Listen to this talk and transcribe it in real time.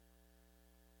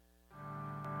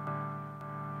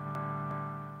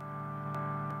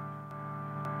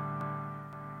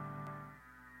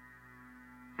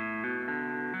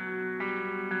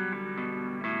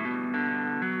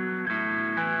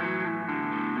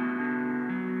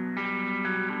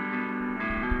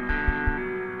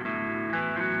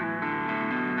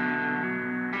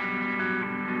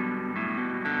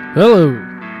Hello.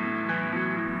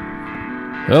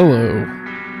 Hello.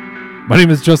 My name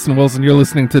is Justin Wilson. You're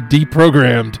listening to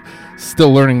Deprogrammed.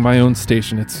 Still learning my own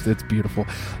station. It's beautiful.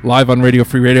 Live on Radio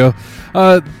Free Radio.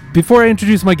 Before I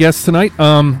introduce my guest tonight,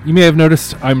 you may have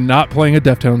noticed I'm not playing a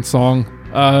Deftones song.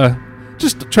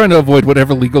 Just trying to avoid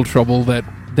whatever legal trouble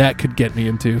that could get me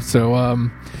into. So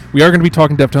we are going to be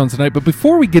talking Deftones tonight. But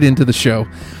before we get into the show,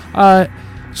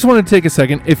 just wanted to take a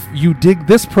second. If you dig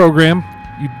this program,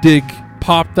 you dig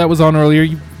Pop that was on earlier,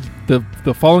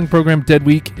 the following program, Dead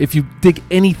Week, if you dig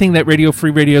anything that Radio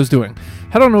Free Radio is doing,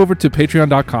 head on over to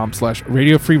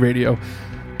patreon.com/Radio Free Radio,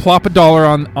 plop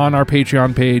 $1 on our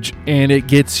Patreon page, and it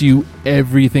gets you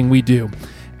everything we do.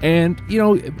 And, you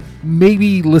know,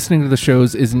 maybe listening to the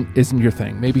shows isn't your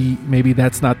thing. Maybe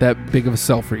that's not that big of a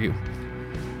sell for you.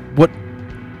 What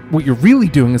you're really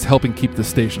doing is helping keep the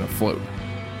station afloat.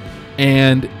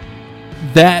 And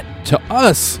that, to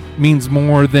us, means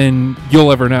more than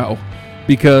you'll ever know.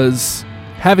 Because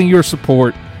having your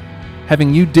support,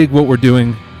 having you dig what we're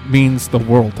doing, means the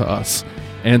world to us.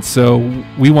 And so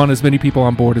we want as many people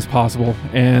on board as possible.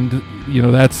 And, you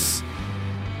know, it's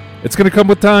going to come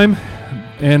with time.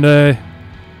 And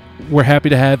we're happy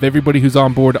to have everybody who's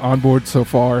on board so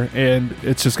far. And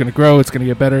it's just going to grow. It's going to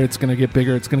get better. It's going to get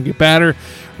bigger. It's going to get badder.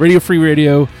 Radio Free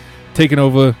Radio taking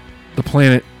over the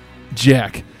planet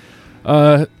Jack.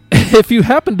 If you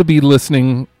happen to be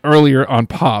listening earlier on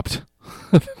Popped,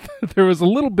 there was a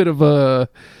little bit of a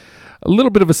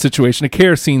situation, a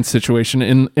kerosene situation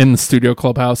in the studio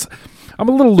clubhouse. I'm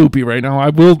a little loopy right now.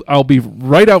 I'll be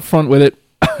right out front with it.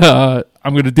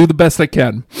 I'm going to do the best I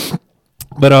can.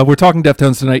 But we're talking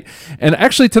Deftones tonight. And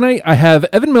actually tonight I have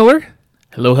Evan Miller.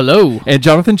 Hello, hello. And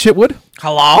Jonathan Chitwood.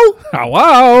 Hello.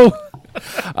 Hello.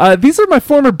 These are my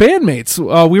former bandmates.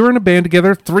 We were in a band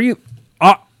together.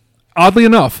 Oddly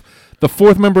enough, the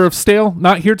fourth member of Stale,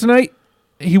 not here tonight.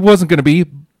 He wasn't going to be,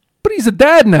 but he's a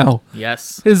dad now.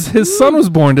 Yes. His son was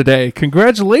born today.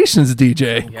 Congratulations,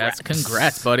 DJ. Yes,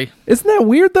 congrats, buddy. Isn't that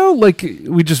weird, though? Like,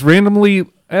 we just randomly,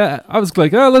 I was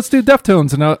like, let's do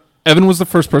Deftones. And Evan was the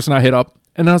first person I hit up.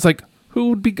 And I was like, who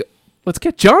would be good? Let's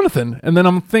get Jonathan. And then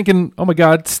I'm thinking, oh my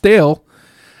God, Stale.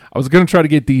 I was going to try to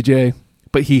get DJ,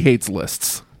 but he hates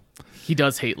lists. He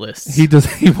does hate lists. He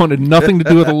wanted nothing to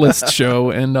do with a list show,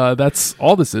 and that's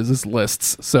all this is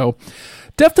lists. So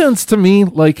Deftones, to me,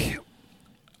 like,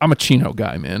 I'm a Chino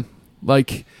guy, man.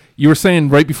 Like you were saying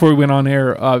right before we went on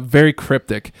air, very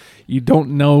cryptic. You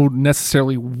don't know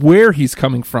necessarily where he's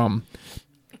coming from,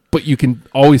 but you can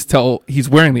always tell he's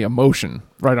wearing the emotion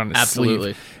right on his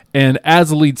sleeve. And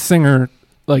as a lead singer,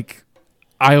 like,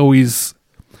 I always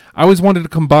wanted to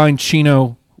combine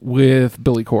Chino with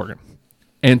Billy Corgan.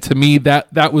 And to me,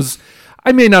 that was,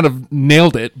 I may not have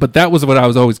nailed it, but that was what I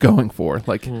was always going for.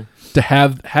 Like, to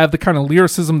have the kind of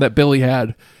lyricism that Billy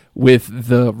had with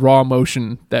the raw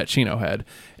emotion that Chino had.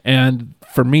 And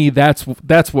for me, that's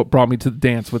what brought me to the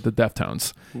dance with the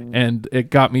Deftones. And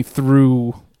it got me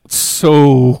through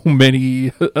so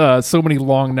many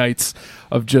long nights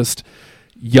of just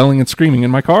yelling and screaming in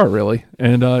my car, really.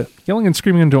 And yelling and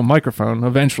screaming into a microphone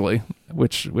eventually,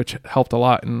 which helped a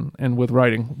lot and with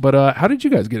writing. But how did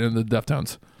you guys get into the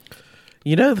Deftones?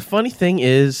 You know, the funny thing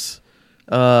is,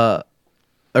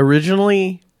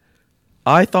 originally,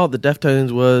 I thought the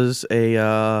Deftones was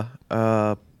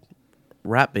a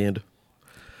rap band.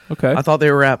 Okay. I thought they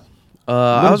were rap.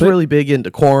 I was really big into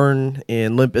Korn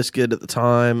and Limp Bizkit at the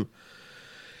time.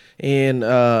 And,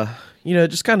 you know,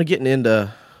 just kind of getting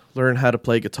into learning how to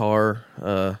play guitar.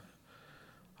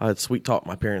 I had sweet talked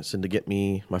my parents into get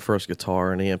me my first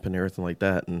guitar and amp and everything like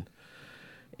that.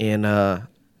 And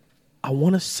I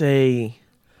want to say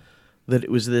that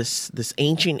it was this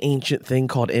ancient thing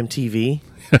called MTV.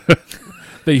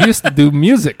 They used to do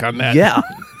music on that. Yeah.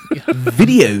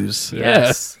 Videos.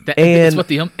 Yes. That's what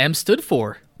the M stood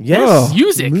for. Yes. Oh,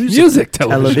 Music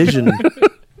television.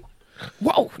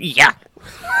 Whoa. Yeah.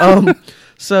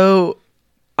 So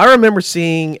I remember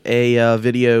seeing a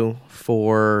video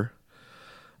for,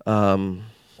 oh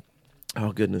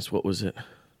goodness, what was it?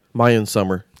 My Own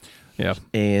Summer. Yeah.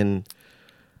 And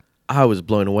I was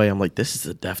blown away. I'm like, this is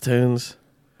the Deftones?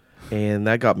 And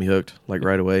that got me hooked, like,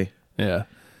 right away. Yeah.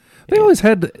 They've always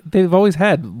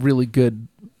had really good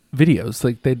videos.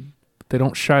 Like, they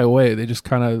don't shy away. They just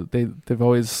kind of, they've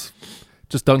always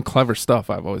just done clever stuff,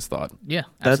 I've always thought. Yeah,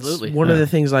 absolutely. That's one of the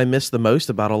things I miss the most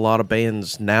about a lot of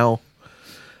bands now.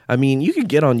 I mean, you can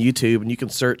get on YouTube and you can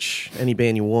search any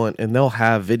band you want, and they'll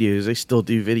have videos. They still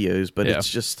do videos, but it's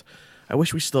just, I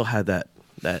wish we still had that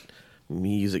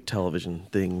music television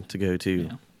thing to go to.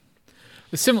 Yeah.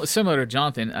 Similar to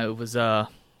Jonathan, I was on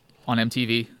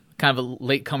MTV, kind of a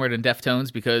latecomer to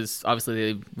Deftones because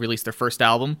obviously they released their first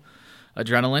album,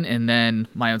 Adrenaline, and then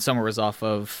My Own Summer was off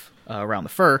of Around the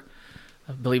Fur.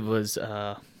 I believe it was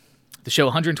the show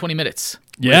 120 Minutes.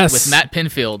 Yes. With Matt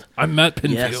Pinfield. I'm Matt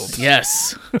Pinfield.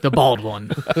 Yes, the bald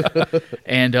one.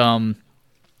 And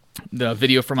the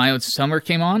video for My Own Summer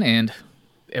came on, and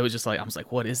it was just like, I was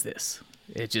like, what is this?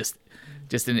 It just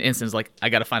in an instant, like, I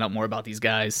got to find out more about these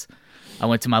guys. I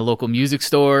went to my local music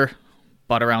store,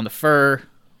 bought Around the Fur,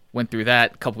 went through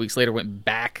that. A couple weeks later, went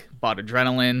back, bought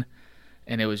Adrenaline,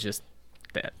 and it was just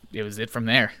that. It was it from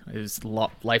there. It was a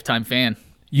lifetime fan.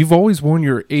 You've always worn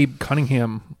your Abe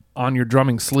Cunningham on your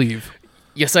drumming sleeve.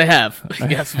 Yes, I have.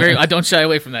 Yes, I don't shy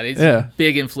away from that. It's a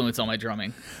big influence on my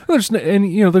drumming. There's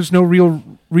no real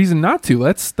reason not to.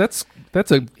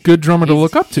 That's a good drummer to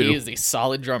look up to. He is a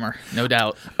solid drummer, no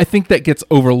doubt. I think that gets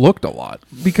overlooked a lot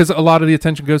because a lot of the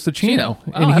attention goes to Chino,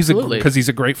 and absolutely. he's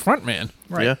a great front man.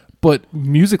 Right. Yeah. But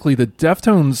musically, the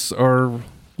Deftones are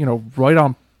right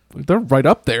on. They're right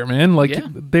up there, man. Like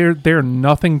they're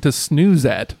nothing to snooze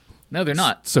at. No, they're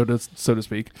not. So to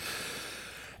speak.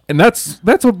 And that's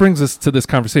what brings us to this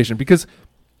conversation because,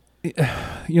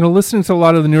 listening to a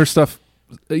lot of the newer stuff,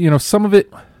 some of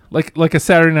it, like a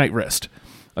Saturday Night Wrist,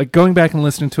 like going back and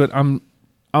listening to it, I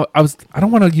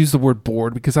don't want to use the word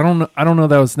bored because I don't know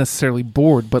that I was necessarily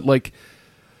bored, but like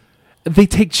they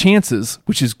take chances,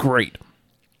 which is great.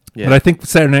 Yeah. But I think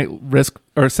Saturday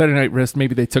Night Wrist,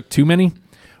 maybe they took too many.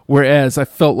 Whereas I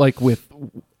felt like with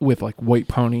like White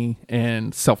Pony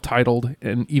and Self-Titled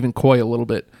and even Koi a little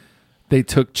bit, they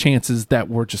took chances that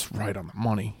were just right on the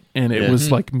money. And it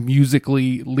was like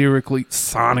musically, lyrically,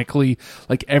 sonically,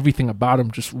 like everything about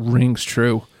them just rings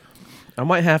true. I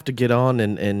might have to get on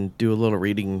and do a little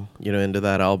reading, into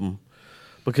that album.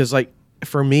 Because, like,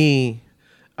 for me,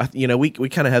 we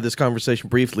kind of had this conversation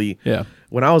briefly. Yeah.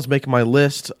 When I was making my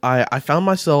list, I found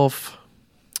myself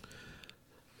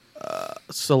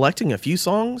selecting a few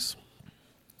songs.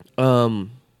 But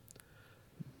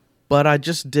I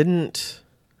just didn't...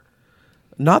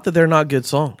 Not that they're not good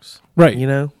songs. Right.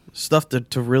 Stuff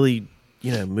to really,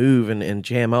 move and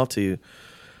jam out to.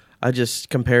 I just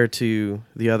compared to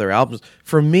the other albums.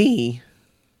 For me,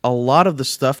 a lot of the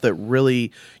stuff that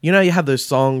really... you have those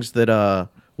songs that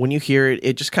when you hear it,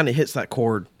 it just kind of hits that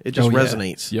chord. It just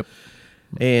resonates. Yep.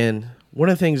 And one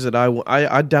of the things that I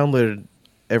downloaded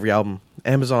every album.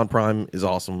 Amazon Prime is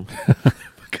awesome.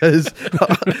 Because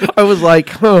I was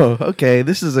like, oh, okay,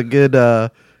 this is a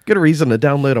good reason to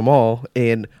download them all.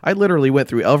 And I literally went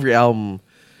through every album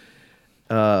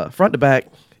front to back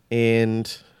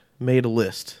and made a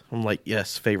list. I'm like,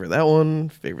 yes, favorite that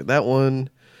one.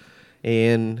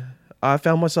 And I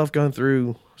found myself going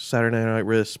through Saturday Night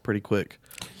Wrist pretty quick.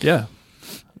 Yeah.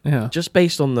 Yeah. Just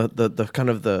based on the kind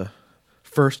of the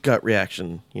first gut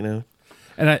reaction, And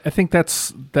I think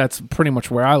that's pretty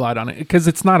much where I lied on it because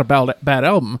it's not about a bad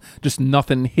album. Just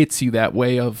nothing hits you that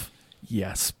way of,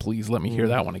 yes, please let me hear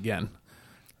that one again.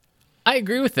 I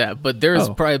agree with that, but there's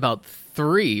probably about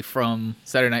 3 from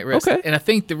Saturday Night Wrist. Okay. And I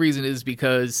think the reason is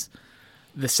because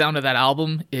the sound of that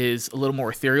album is a little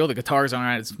more ethereal. The guitars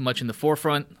aren't as much in the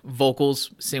forefront. Vocals,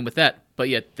 same with that. But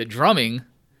yet the drumming,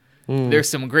 there's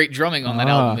some great drumming on that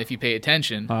album if you pay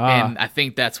attention. And I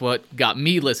think that's what got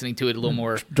me listening to it a little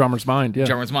more. Drummer's Mind, yeah.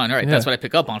 Drummer's Mind, all right. Yeah. That's what I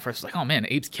pick up on first. Like, oh man,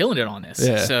 Abe's killing it on this.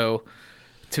 Yeah. So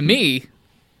to me,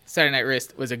 Saturday Night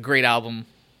Wrist was a great album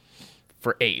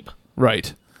for Abe.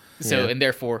 Right. So, and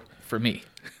therefore, for me.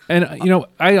 And,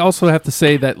 I also have to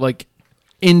say that, like,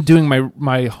 in doing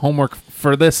my homework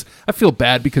for this, I feel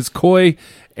bad because Koi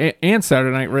and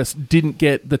Saturday Night Wrist didn't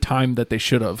get the time that they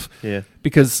should have. Yeah.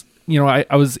 Because,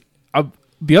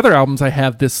 the other albums I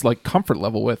have this, like, comfort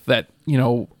level with that,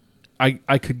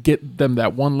 I could get them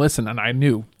that one listen and I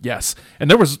knew, yes. And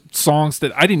there was songs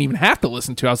that I didn't even have to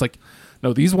listen to. I was like,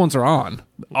 no, these ones are on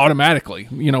automatically.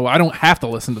 I don't have to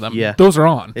listen to them. Yeah. Those are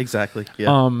on. Exactly.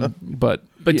 Yeah. But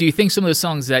do you think some of the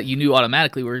songs that you knew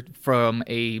automatically were from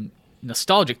a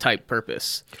nostalgic type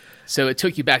purpose? So it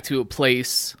took you back to a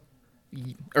place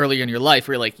earlier in your life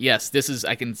where you're like, yes, this is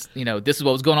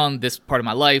what was going on, this part of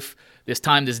my life, this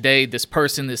time, this day, this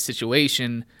person, this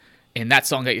situation, and that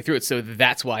song got you through it. So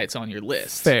that's why it's on your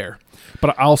list. Fair.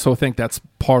 But I also think that's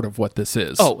part of what this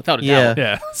is. Oh, without a doubt.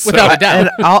 Yeah. Without a doubt. And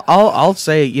I'll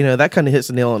say, that kind of hits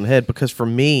the nail on the head because for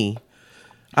me,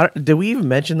 did we even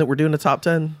mention that we're doing a top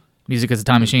 10? Music is a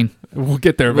time machine. We'll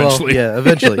get there eventually. Well, yeah,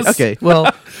 eventually. Yes. Okay. Well,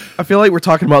 I feel like we're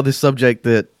talking about this subject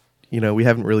that, we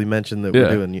haven't really mentioned that we're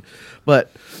doing.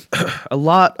 But a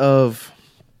lot of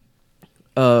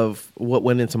what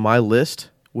went into my list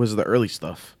was the early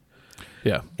stuff.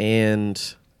 Yeah.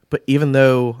 But even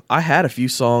though I had a few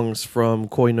songs from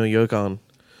Koi no Yokan,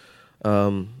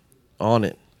 on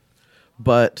it.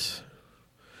 But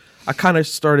I kind of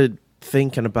started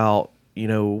thinking about,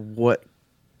 what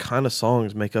kind of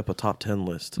songs make up a top 10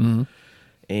 list. Mm-hmm.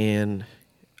 And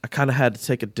I kind of had to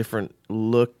take a different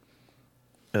look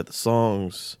at the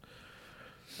songs.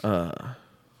 Kind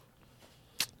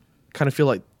of feel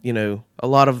like, a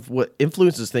lot of what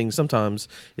influences things sometimes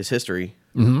is history.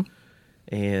 Mm-hmm.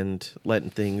 And letting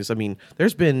things. I mean,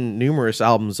 there's been numerous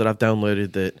albums that I've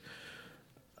downloaded that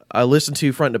I listened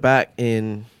to front to back,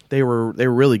 and they were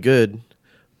really good,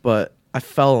 but I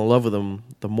fell in love with them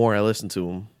the more I listened to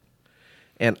them.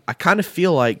 And I kind of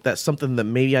feel like that's something that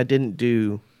maybe I didn't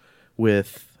do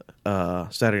with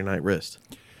Saturday Night Wrist.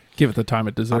 Give it the time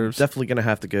it deserves. I'm definitely gonna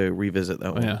have to go revisit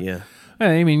that one. Yeah.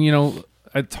 I mean,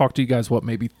 I talked to you guys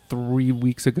maybe 3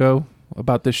 weeks ago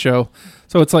about this show,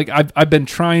 so it's like I've been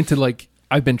trying to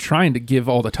give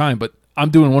all the time, but I'm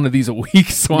doing one of these a week,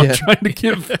 so I'm trying to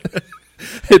give.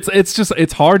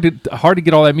 It's hard to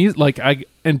get all that music.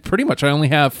 And pretty much I only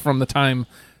have from the time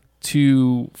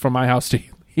from my house to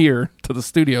here to the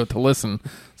studio to listen.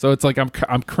 So it's like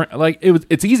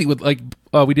it's easy with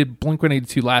we did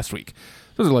Blink-182 last week.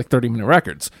 Those are 30-minute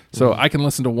records, so I can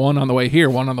listen to one on the way here,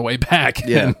 one on the way back.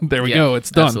 Yeah, and there we go.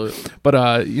 It's done. Absolutely. But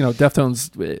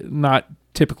Deftones not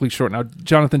typically short. Now,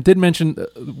 Jonathan did mention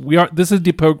this is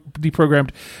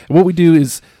deprogrammed. What we do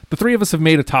is the three of us have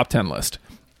made a top 10 list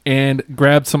and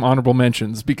grabbed some honorable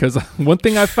mentions, because one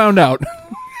thing I found out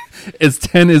is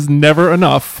 10 is never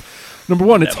enough. Number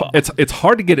one, it's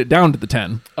hard to get it down to the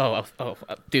 10. Oh,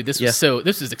 dude, this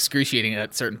was excruciating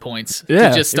at certain points. Yeah,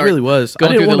 to just start it really was. Going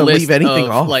I didn't through the want to list leave anything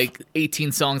of off.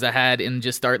 18 songs I had and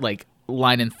just start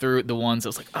lining through the ones. I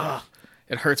was like,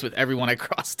 it hurts with everyone I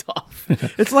crossed off.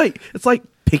 It's like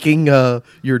picking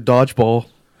your dodgeball.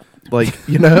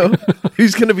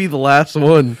 Who's gonna be the last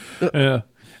one? Yeah.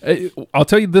 I'll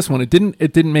tell you this one. It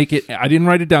didn't make it. I didn't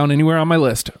write it down anywhere on my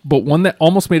list, but one that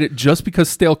almost made it just because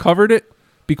Stale covered it.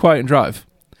 Be Quiet and Drive.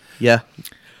 Yeah.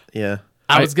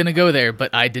 I was gonna go there,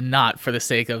 but I did not, for the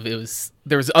sake of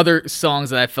there was other songs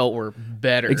that I felt were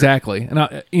better. Exactly, and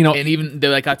and even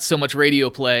though I got so much radio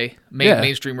play,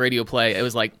 mainstream radio play, it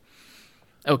was like,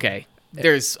 okay,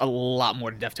 there's a lot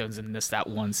more Deftones than that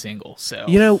one single.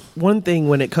 So one thing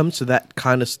when it comes to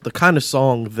the kind of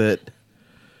song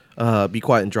that Be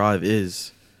Quiet and Drive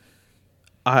is,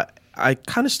 I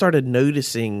kind of started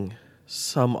noticing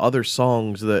some other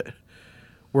songs that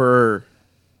were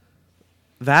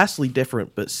vastly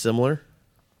different but similar.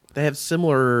 They have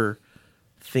similar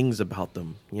things about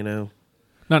them,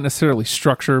 Not necessarily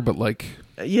structure, but maybe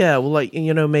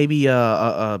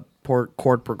a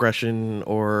chord progression,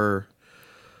 or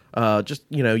just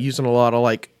using a lot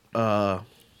of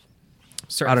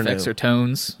certain effects or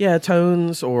tones. Yeah,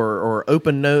 tones or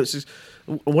open notes.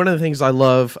 One of the things I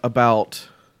love about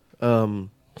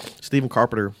Stephen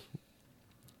Carpenter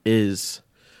is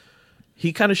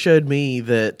he kind of showed me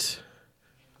that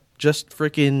just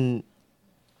freaking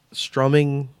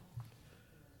strumming,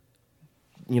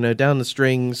 down the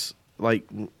strings,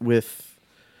 with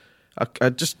a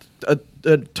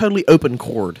totally open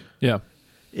chord,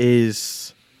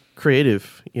 is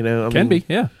creative. Can be,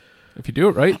 yeah, if you do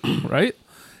it right, right,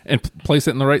 and place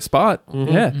it in the right spot.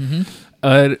 Mm-hmm. Yeah.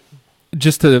 Mm-hmm.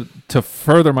 Just to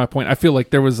further my point, I feel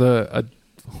like there was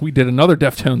we did another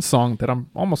Deftones song that I'm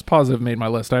almost positive made my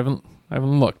list. I haven't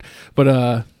looked,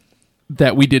 but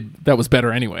that was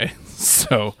better anyway.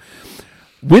 So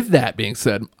with that being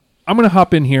said, I'm going to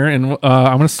hop in here and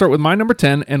I'm going to start with my number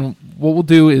 10. And what we'll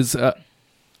do is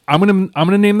I'm going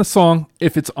to name the song.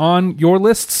 If it's on your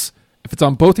lists, if it's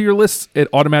on both of your lists, it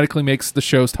automatically makes the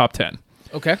show's top 10.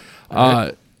 Okay.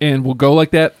 And we'll go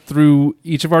like that through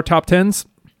each of our top 10s.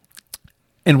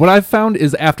 And what I've found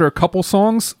is after a couple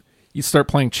songs, you start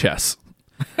playing chess.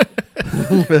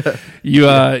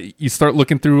 You start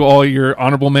looking through all your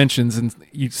honorable mentions and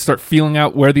you start feeling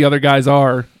out where the other guys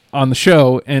are on the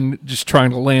show and just trying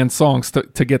to land songs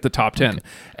to get the top 10. Okay.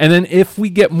 And then if we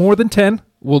get more than 10,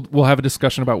 we'll have a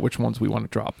discussion about which ones we want to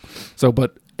drop. So,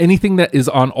 but anything that is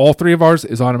on all three of ours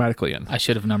is automatically in. I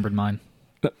should have numbered mine.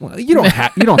 Well, you don't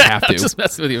have to. Just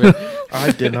messing with you, man.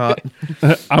 I did not.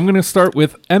 I'm going to start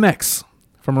with MX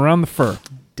from Around the Fur.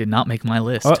 Did not make my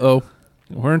list. Uh-oh.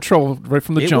 We're in trouble right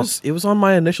from the jump. It was on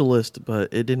my initial list,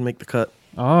 but it didn't make the cut.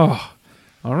 Oh,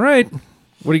 all right.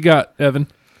 What do you got, Evan?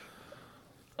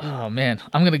 Oh, man.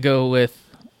 I'm going to go with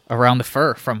Around the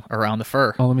Fur from Around the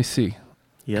Fur. Oh, let me see.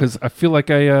 Because I feel like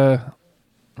I...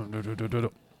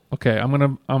 Okay,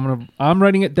 I'm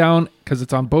writing it down because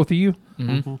it's on both of you.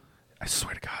 Mm-hmm. I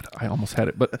swear to God, I almost had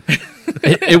it, but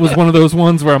it was one of those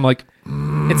ones where I'm like,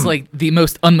 It's like the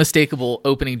most unmistakable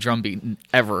opening drum beat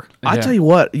ever. I Yeah. tell you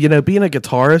what, being a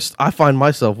guitarist, I find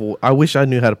myself, I wish I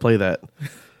knew how to play that.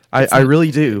 I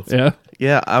really do. Yeah.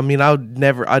 Yeah, I mean,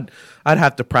 I'd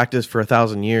have to practice for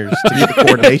 1,000 years to get the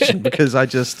coordination because I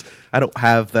don't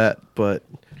have that. But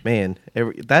man,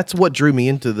 that's what drew me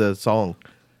into the song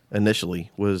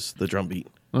initially was the drum beat.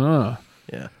 Ah.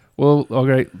 Yeah. Well,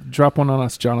 okay. Drop one on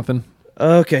us, Jonathan.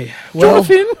 Okay. Well,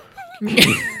 Jonathan.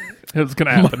 It's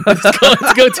gonna happen. Let's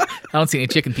go. I don't see any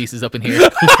chicken pieces up in here.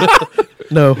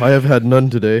 no, I have had none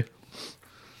today.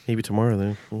 Maybe tomorrow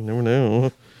then. You never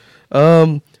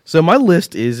know. So my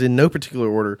list is in no particular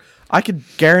order. I could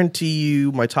guarantee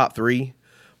you my top 3,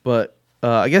 but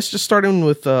I guess just starting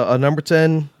with a number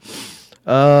 10,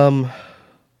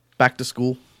 Back to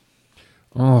School.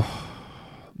 Oh,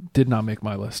 did not make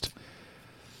my list.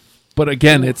 But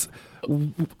again, it's...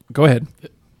 Go ahead.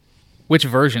 Which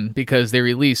version? Because they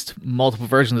released multiple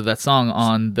versions of that song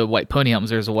on the White Pony albums.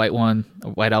 There's a white one, a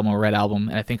white album, a red album,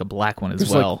 and I think a black one as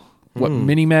well.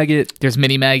 Mini Maggot? There's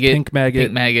Mini Maggot, Pink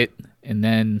Maggot, and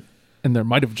then... And there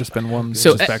might have just been one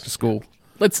So, just Back to School.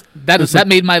 That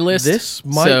made my list. This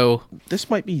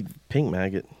might be Pink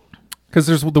Maggot. Because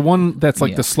there's the one that's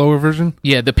like the slower version.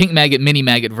 Yeah, the Pink Maggot, Mini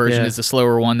Maggot version Yeah. is the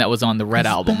slower one that was on the red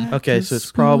album. Okay, so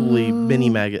it's probably Mini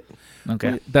Maggot.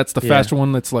 Okay. That's the faster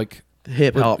one that's like...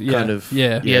 Hip hop Yeah, kind of.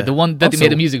 yeah. Yeah, the one that they Also-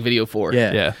 made a music video for.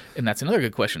 Yeah. Yeah. And that's another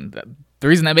good question. The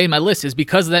reason I made my list is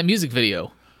because of that music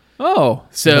video. Oh.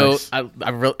 So Nice.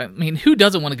 I mean, who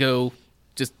doesn't want to go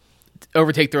just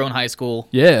overtake their own high school?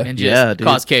 Yeah. and Yeah, just dude.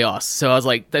 cause chaos. So I was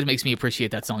like, that makes me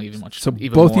appreciate that song even So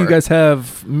even both more. of you guys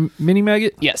have Mini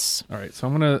Maggot? Yes. All right, so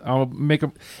I'll make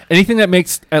anything that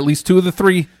makes at least 2 of the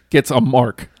 3 gets a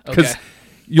mark. Because Okay.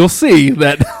 you'll see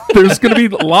that there's going to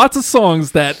be lots of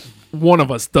songs that one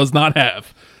of us does not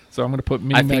have. So I'm going to put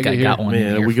Mini I think Maggot I here. got one. Man,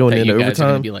 in are here we going that into you guys are gonna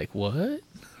overtime? be like, what?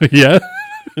 Yeah.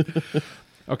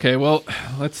 Okay, well,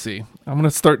 let's see. I'm going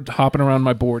to start hopping around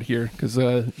my board here because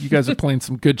you guys are playing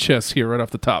some good chess here right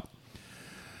off the top.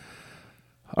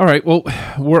 All right, well,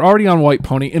 we're already on White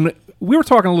Pony, and we were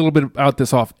talking a little bit about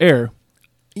this off air.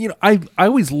 I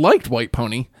always liked White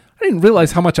Pony. I didn't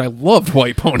realize how much I loved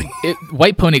White Pony.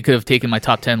 White Pony could have taken my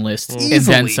top 10 list and then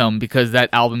Easily. some because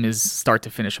that album is start to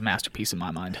finish a masterpiece in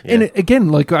my mind. And again,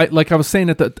 like I was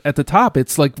saying at the top,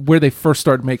 it's like where they first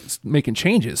started making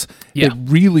changes. Yeah. They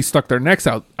really stuck their necks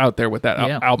out there with that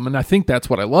Yeah. album, and I think that's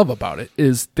what I love about it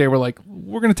is they were like,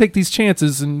 we're going to take these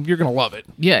chances, and you're going to love it.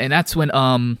 Yeah, and that's when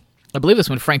I believe that's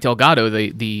when Frank Delgado,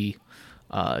 the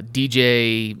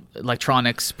DJ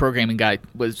electronics programming guy,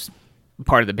 was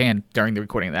part of the band during the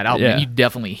recording of that album. Yeah. And you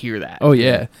definitely hear that. Oh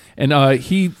yeah, and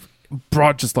he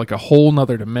brought just like a whole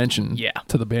nother dimension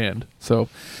to the band. So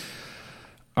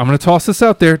I'm gonna toss this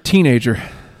out there, Teenager.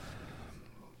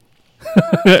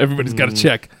 Everybody's got to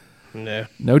check.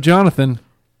 No Jonathan.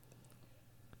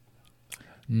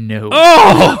 No.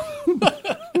 Oh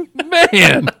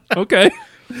man. Okay,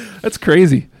 that's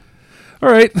crazy. All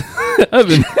right,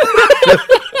 Evan.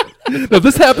 No,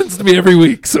 this happens to me every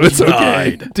week, so it's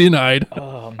okay. Denied.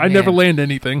 Oh, I never man. land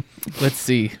anything. Let's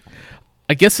see.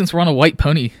 I guess since we're on a White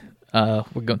Pony, we're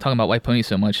talking about White Pony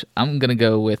so much, I'm going to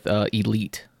go with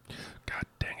Elite. God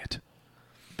dang it.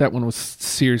 That one was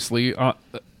seriously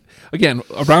again,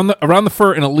 around the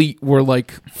fur and Elite were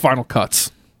like final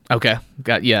cuts. Okay.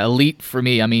 Elite for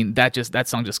me, I mean, that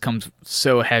song just comes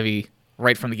so heavy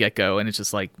right from the get-go, and it's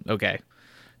just like, okay,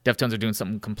 Deftones are doing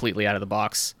something completely out of the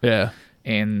box. Yeah.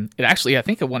 And it actually, I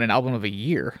think it won an album of a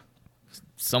year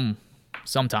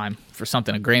sometime for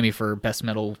something, a Grammy for best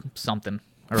metal something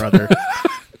or other.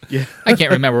 Yeah. I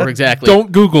can't remember exactly.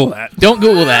 Don't Google that. Don't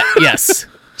Google that. Yes.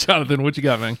 Jonathan, what you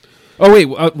got, man? Oh wait,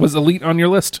 was Elite on your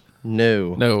list?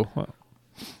 No. No.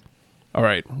 All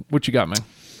right, what you got, man?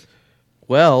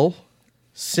 Well,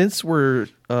 since we're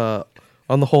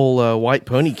on the whole White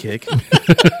Pony kick,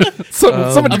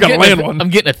 Somebody's got to land one. I'm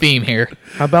getting a theme here.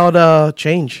 how about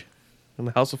Change in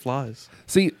the House of Flies?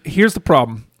 See, here's the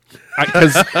problem.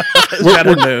 Because Is that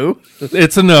a no?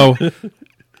 it's a no.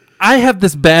 I have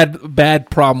this bad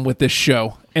problem with this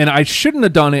show, and I shouldn't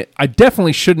have done it. I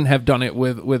definitely shouldn't have done it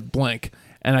with Blank,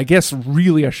 and I guess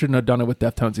really I shouldn't have done it with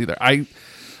Deftones either. I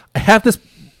have this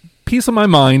piece of my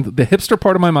mind, the hipster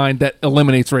part of my mind, that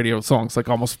eliminates radio songs like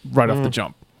almost right off the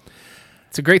jump.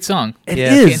 It's a great song. It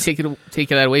Yeah. is. Can't take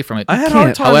that away from it. I had a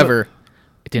hard time. However,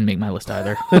 it didn't make my list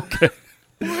either.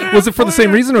 Was it for the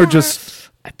same reason or just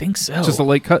I think so. a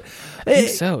late cut? I think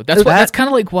so. That's kind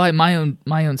of like why my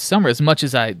own summer. As much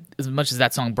as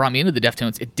that song brought me into the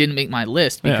Deftones, it didn't make my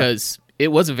list Yeah. because it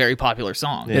was a very popular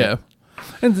song. Yeah.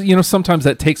 And sometimes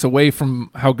that takes away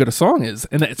from how good a song is,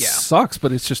 and it sucks.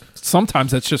 But it's just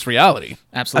sometimes that's just reality.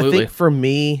 Absolutely. I think for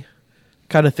me,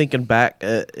 kind of thinking back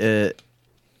at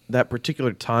that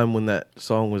particular time when that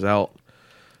song was out,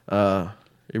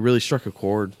 it really struck a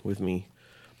chord with me.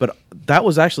 But that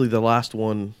was actually the last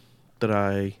one that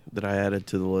I added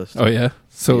to the list. Oh yeah,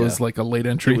 so it was like a late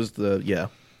entry. It was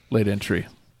late entry.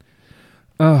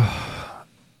 I'm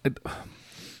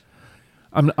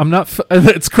not.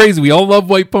 It's crazy. We all love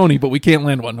White Pony, but we can't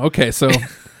land one. Okay, so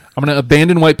I'm going to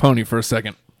abandon White Pony for a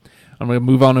second. I'm going to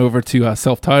move on over to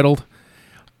Self-Titled,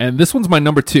 and this one's my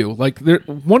number 2. Like,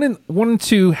 one and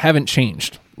two haven't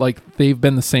changed. Like, they've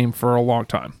been the same for a long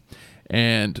time.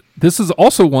 And this is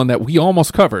also one that we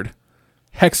almost covered,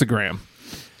 Hexagram.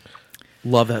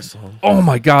 Love that song. Oh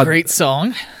my God, Great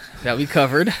song that we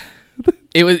covered.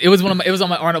 It was on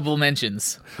my honorable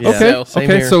mentions. Yeah.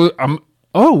 Okay, so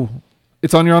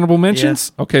it's on your honorable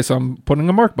mentions. Yeah. Okay, so I'm putting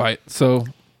a mark by it. So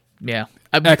yeah,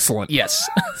 excellent. Yes.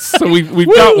 So we've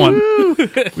got one.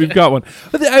 We've got one.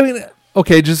 But I mean,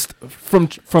 okay, just from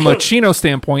a Chino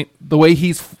standpoint, the way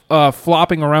he's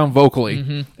flopping around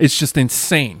vocally, it's just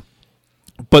insane.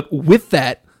 But with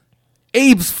that,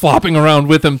 Abe's flopping around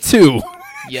with him too.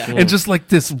 Yeah. And just like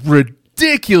this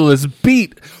ridiculous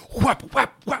beat. Whap,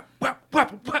 whap, whap, whap,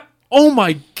 whap, whap. Oh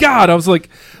my God. I was like,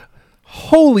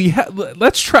 holy hell.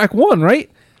 That's track 1,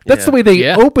 right? That's the way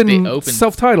they open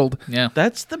Self-Titled. Yeah.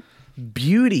 That's the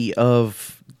beauty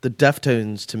of the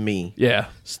Deftones to me. Yeah.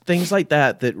 Things like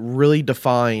that really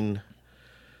define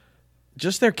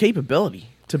just their capability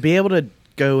to be able to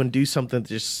go and do something that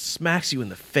just smacks you in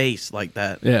the face like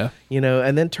that. Yeah.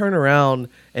 And then turn around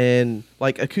and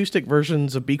like acoustic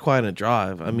versions of Be Quiet and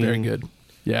Drive. I mean, very good.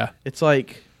 Yeah. It's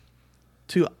like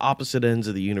two opposite ends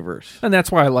of the universe. And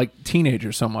that's why I like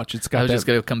Teenager so much. It's got I was just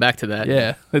going to come back to that.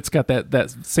 Yeah. It's got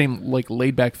that same like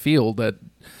laid back feel that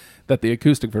the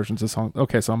acoustic versions of the song.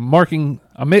 Okay, so I'm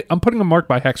putting a mark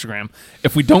by Hexagram.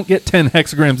 If we don't get 10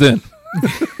 hexagrams in.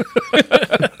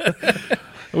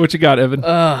 What you got, Evan?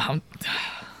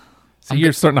 So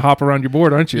you're starting to hop around your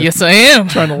board, aren't you? Yes, I am.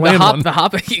 Trying to land one. The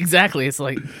hop, exactly. It's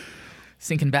like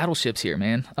sinking battleships here,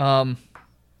 man. Wow,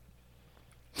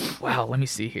 let me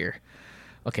see here.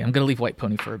 Okay, I'm going to leave White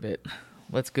Pony for a bit.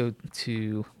 Let's go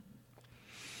to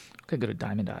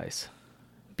Diamond Eyes.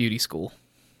 Beauty School.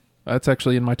 That's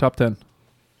actually in my top 10.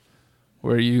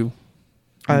 Where are you?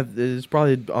 It's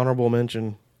probably an honorable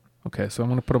mention. Okay, so I'm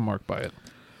going to put a mark by it.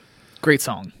 Great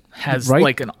song. Has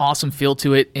like an awesome feel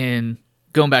to it. And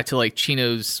going back to like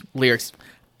Chino's lyrics,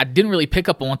 I didn't really pick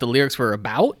up on what the lyrics were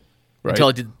about until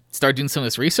I started doing some of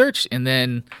this research. And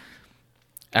then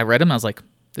I read them. I was like,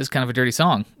 this is kind of a dirty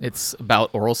song. It's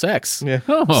about oral sex. Yeah.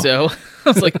 Oh. So I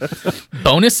was like,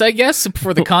 bonus, I guess,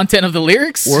 for the content of the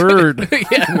lyrics. Word.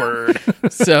 Yeah. Word.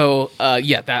 So,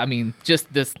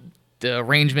 just the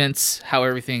arrangements, how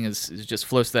everything is just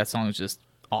flows to that song is just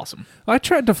awesome. I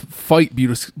tried to fight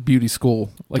Beauty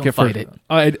School. Like Don't fight it.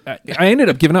 I ended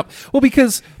up giving up. Well,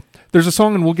 because there's a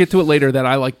song, and we'll get to it later, that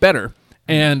I like better.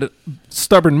 And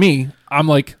stubborn me, I'm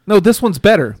like, no, this one's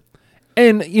better.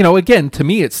 And, again, to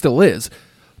me, it still is.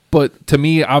 But to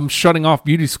me, I'm shutting off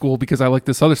Beauty School because I like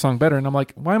this other song better. And I'm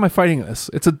like, why am I fighting this?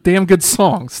 It's a damn good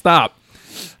song. Stop.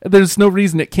 There's no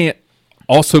reason it can't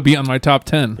also be on my top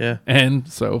 10. Yeah. And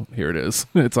so here it is.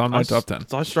 It's on my top 10.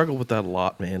 So I struggled with that a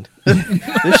lot, man.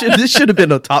 This should have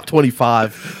been a top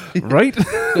 25. Right?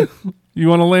 You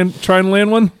want to try and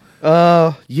land one?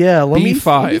 Yeah. Let me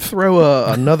B5. throw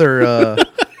another.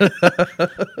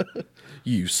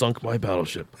 You sunk my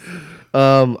battleship.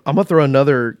 I'm gonna throw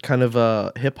another kind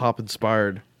of hip hop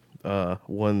inspired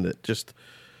one that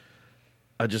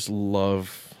I just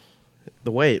love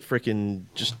the way it freaking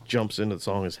just jumps into the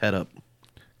song is Head Up.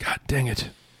 God dang it!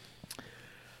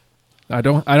 I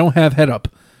don't have Head Up.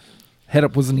 Head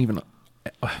Up wasn't even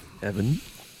Evan.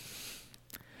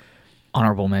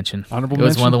 Honorable mention. It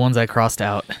was one of the ones I crossed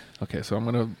out. Okay, so I'm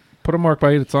gonna put a mark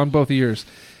by it. It's on both of yours.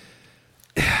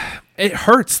 It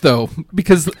hurts though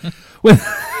because when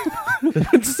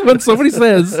somebody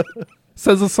says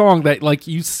a song that like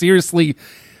you seriously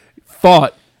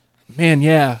thought, man,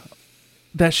 yeah,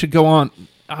 that should go on.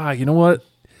 You know what?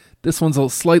 This one's a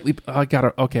slightly. I'm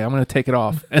gonna take it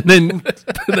off, and then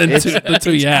the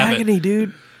two you have agony, it.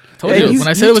 Dude. Told you when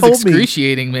I said it was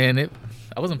excruciating, man.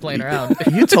 I wasn't playing around.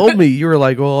 You told me you were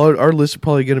like, well, our list is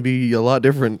probably going to be a lot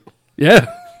different.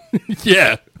 Yeah,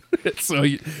 yeah. So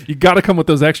you got to come with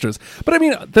those extras. But I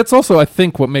mean, that's also, I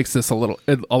think, what makes this a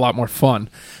lot more fun.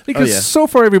 Because so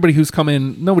far, everybody who's come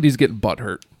in, nobody's getting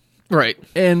butthurt. Right.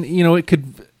 And, it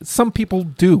could, some people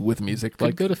do with music.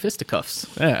 Could go to fisticuffs.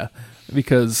 Yeah.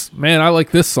 because, man, I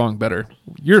like this song better.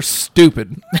 You're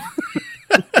stupid.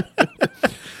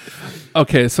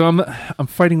 Okay, so I'm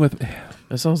fighting with...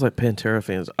 That sounds like Pantera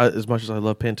fans. As much as I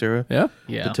love Pantera, Yeah.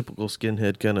 the typical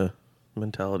skinhead kind of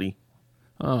mentality.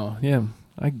 Oh, yeah.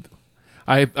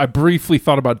 I briefly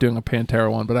thought about doing a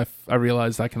Pantera one, but I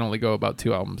realized I can only go about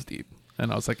 2 albums deep.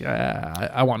 And I was like,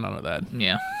 I want none of that.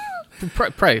 Yeah.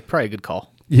 Probably a good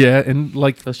call. Yeah, and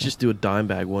like... Let's just do a dime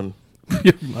bag one.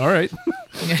 All right.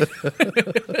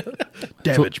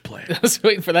 Damage plan. I was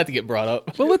waiting for that to get brought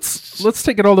up. Well, let's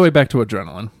take it all the way back to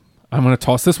Adrenaline. I'm going to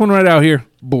toss this one right out here.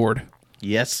 Bored.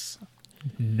 Yes.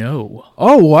 No.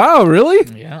 Oh, wow, really?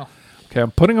 Yeah. Okay,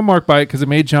 I'm putting a mark by it because it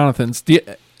made Jonathan's.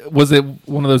 Was it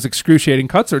one of those excruciating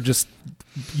cuts or just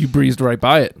you breezed right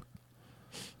by it?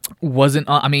 Wasn't,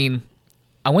 I mean,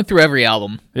 I went through every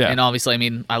album. Yeah. And obviously, I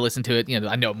mean, I listened to it. You know,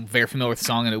 I know I'm very familiar with the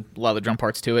song. I know a lot of the drum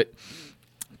parts to it.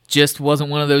 Just wasn't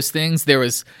one of those things.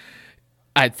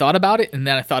 I thought about it, and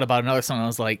then I thought about another song, and I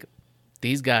was like,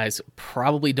 these guys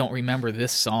probably don't remember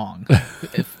this song.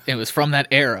 It was from that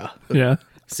era. Yeah.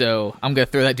 So I'm going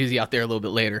to throw that doozy out there a little bit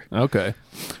later. Okay.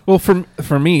 Well,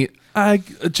 for me, I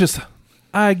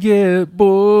get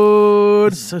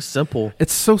bored. It's so simple.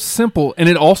 It's so simple, and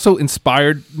it also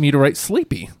inspired me to write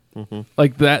Sleepy. Mm-hmm.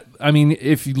 Like that. I mean,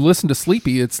 if you listen to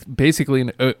Sleepy, it's basically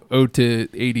an ode to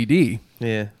ADD.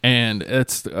 Yeah. And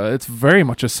it's very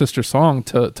much a sister song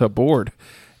to Bored,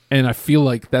 and I feel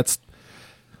like that's.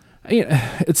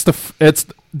 It's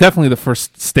definitely the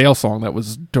first Stale song that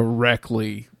was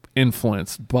directly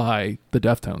influenced by the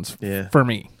Deftones. Yeah. For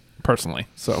me personally.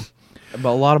 So,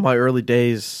 but a lot of my early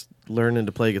days learning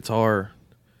to play guitar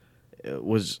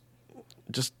was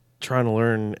just trying to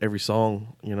learn every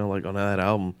song, like on that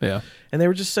album. Yeah. And they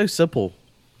were just so simple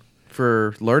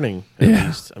for learning, at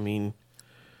least. I mean,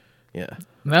 yeah.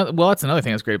 Well, that's another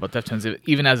thing that's great about Deftones.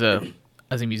 Even as a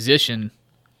musician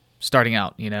starting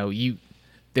out,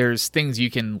 there's things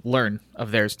you can learn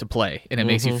of theirs to play, and it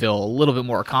makes you feel a little bit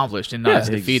more accomplished and not as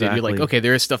defeated. Exactly. You're like, okay,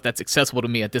 there is stuff that's accessible to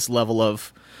me at this level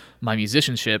of my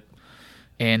musicianship,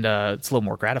 and it's a little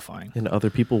more gratifying. And other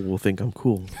people will think I'm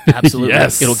cool. Absolutely.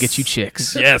 Yes. It'll get you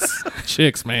chicks. Yes.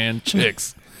 Chicks, man.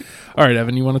 Chicks. All right,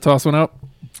 Evan, you want to toss one out?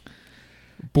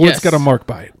 Boyd's got a mark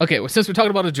by it. Okay, well, since we're talking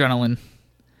about Adrenaline,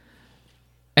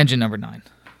 Engine number 9.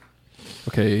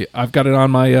 Okay, I've got it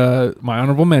on my my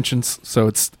honorable mentions, so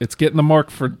it's getting the mark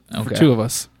for 2 of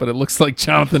us, but it looks like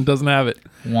Jonathan doesn't have it.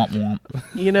 Womp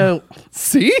womp.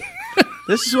 See?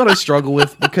 This is what I struggle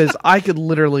with, because I could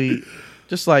literally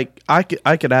just like I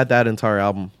could add that entire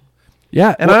album.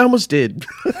 Yeah, and I almost did.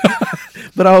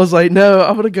 But I was like, no,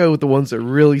 I'm going to go with the ones that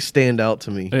really stand out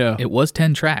to me. Yeah. It was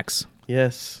 10 tracks.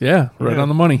 Yes. Yeah, right on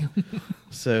the money.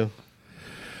 So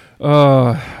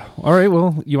all right,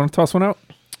 well, you want to toss one out?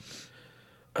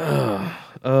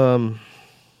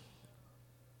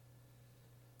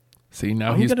 See,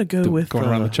 now I'm he's gonna go with going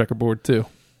around the checkerboard too.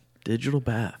 Digital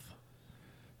Bath.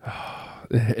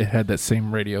 It had that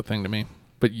same radio thing to me,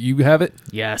 but you have it.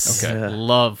 Yes. Okay. Yeah.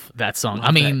 Love that song.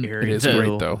 I mean, It is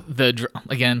great though.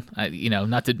 Again,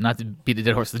 not to beat the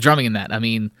dead horse, the drumming in that. I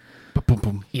mean, Boom,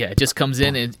 boom. yeah, it just comes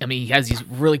in, and I mean, he has these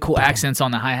really cool accents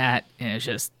on the hi-hat, and it's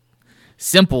just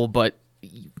simple, but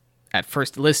at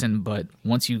first listen, but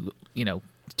once you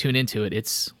tune into it,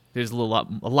 there's a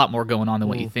lot more going on than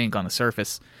what you think on the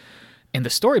surface. And the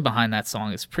story behind that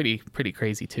song is pretty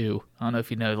crazy too. I don't know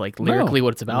if you know lyrically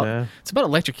what it's about. Yeah. It's about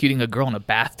electrocuting a girl in a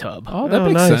bathtub. Oh, that Oh,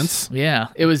 makes nice. sense. Yeah,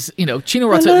 it was, Chino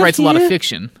writes a lot of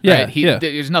fiction. Yeah, right? yeah.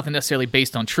 There's nothing necessarily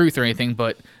based on truth or anything,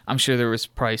 but I'm sure there was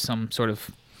probably some sort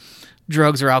of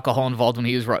drugs or alcohol involved when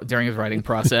he was during his writing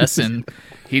process, and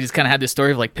he just kind of had this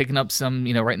story of picking up some,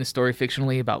 writing the story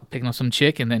fictionally about picking up some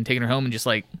chick and then taking her home and just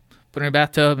put her in a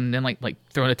bathtub and then like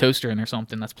throwing a toaster in or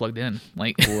something that's plugged in.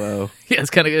 Whoa. Yeah,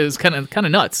 it was kind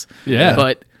of nuts. Yeah.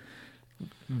 But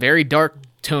very dark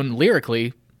tone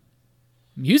lyrically,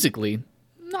 musically,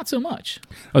 not so much.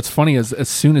 What's funny is as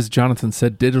soon as Jonathan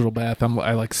said Digital Bath, the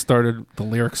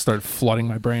lyrics started flooding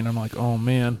my brain. I'm like, oh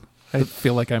man, I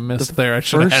feel like I missed there. I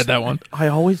should have had that one. I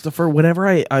always defer whenever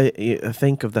I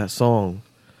think of that song.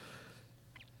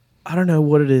 I don't know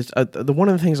what it is. One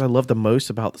of the things I love the most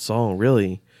about the song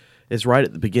really is right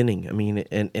at the beginning. I mean,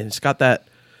 and it's got that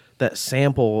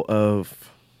sample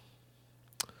of,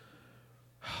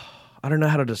 I don't know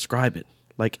how to describe it,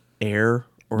 like air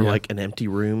or like an empty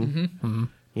room,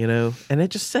 and it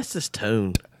just sets this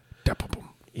tone.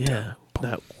 Yeah,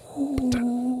 that.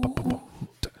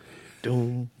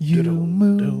 You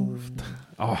moved.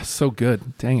 Oh, so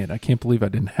good. Dang it. I can't believe I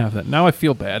didn't have that. Now I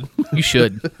feel bad. You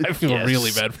should. I feel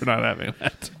really bad for not having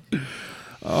that.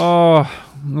 Oh,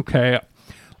 okay.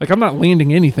 I'm not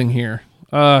landing anything here.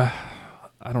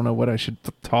 I don't know what I should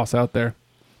toss out there.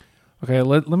 Okay,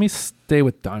 let me stay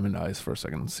with Diamond Eyes for a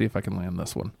second and see if I can land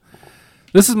this one.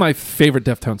 This is my favorite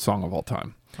Deftones song of all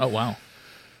time. Oh, wow.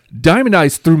 Diamond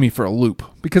Eyes threw me for a loop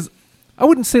because I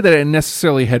wouldn't say that I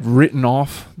necessarily had written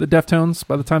off the Deftones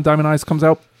by the time Diamond Eyes comes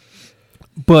out,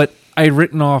 but I had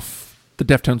written off the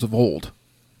Deftones of old.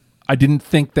 I didn't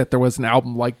think that there was an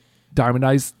album like Diamond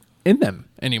Eyes in them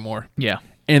anymore. Yeah.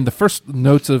 And the first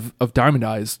notes of Diamond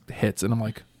Eyes hits, and I'm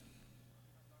like,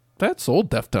 that's old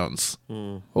Deftones.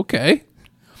 Okay.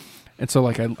 And so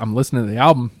like I'm listening to the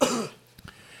album, and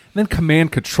then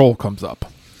Command Control comes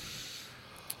up.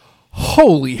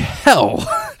 Holy hell.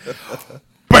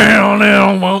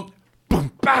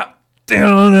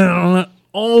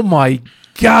 Oh my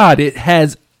God, it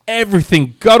has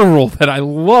everything guttural that I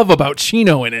love about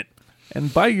Chino in it.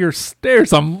 And by your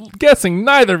stares, I'm guessing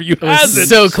neither of you has it.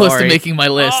 So close to making my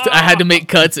list. I had to make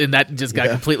cuts, and that just got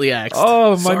completely axed.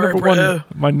 Oh,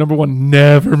 my number one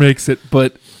never makes it.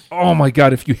 But oh my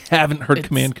God, if you haven't heard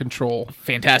Command Control,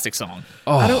 fantastic song.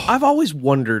 I've always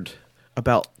wondered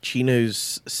about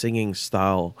Chino's singing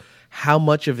style. How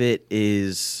much of it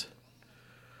is?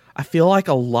 I feel like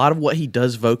a lot of what he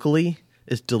does vocally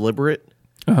is deliberate,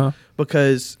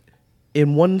 because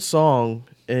in one song,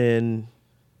 and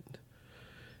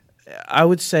I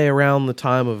would say around the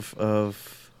time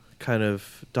of kind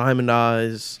of Diamond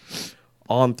Eyes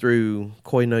on through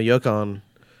Koi no Yokon,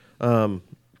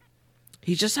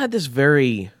 he just had this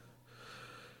very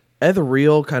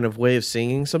ethereal kind of way of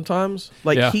singing sometimes.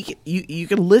 Like you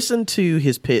can listen to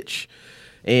his pitch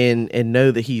and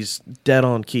know that he's dead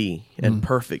on key and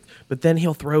perfect, but then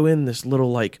he'll throw in this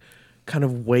little like kind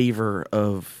of waver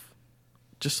of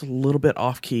just a little bit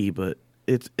off key, but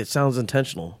it sounds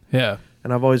intentional. Yeah.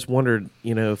 And I've always wondered,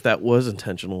 if that was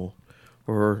intentional,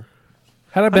 or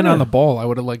had I been on the ball, I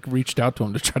would have like reached out to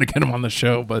him to try to get him on the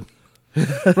show. But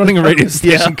running a radio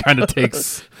station kind of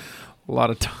takes a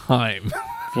lot of time.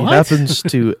 If he happens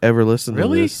to ever listen to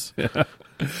this,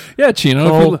 yeah,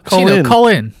 Chino, call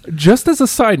in. Just as a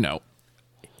side note,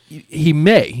 he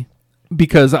may,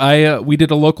 because we did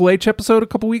a Local H episode a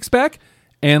couple weeks back,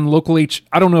 and Local H,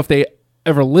 I don't know if they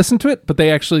ever listened to it, but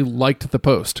they actually liked the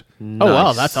post. Nice. Oh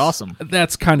wow, that's awesome.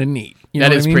 That's kind of neat.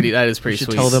 That is pretty You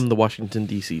sweet. tell them the Washington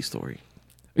D.C. story.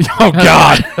 Oh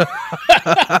God,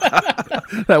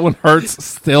 that one hurts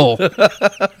still.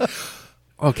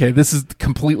 Okay, this is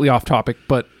completely off topic,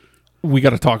 but we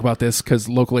got to talk about this because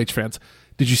Local H fans.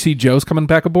 Did you see Joe's coming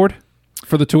back aboard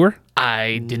for the tour?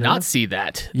 I did not see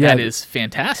that. Yeah, that is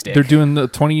fantastic. They're doing the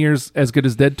 20 Years As Good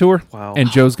as Dead tour. Wow.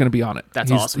 And Joe's going to be on it.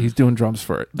 That's awesome. He's doing drums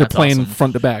for it. They're That's playing awesome.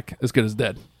 front to back As Good as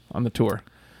Dead on the tour.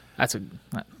 That's a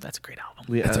great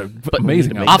album. It's an but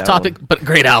amazing album. Off topic, but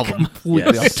great album.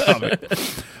 Completely off topic.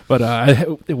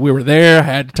 But we were there. I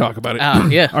had to talk about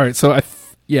it. Yeah. All right. So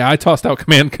I tossed out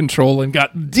Command Control and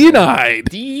got denied.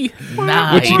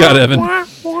 Denied. What you got, Evan?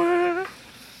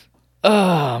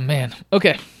 Oh man.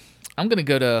 Okay. I'm gonna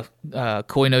go to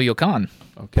Koi no Yokon.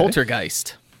 Okay.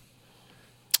 Poltergeist.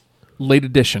 Late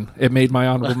edition. It made my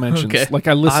honorable mentions. Okay. Like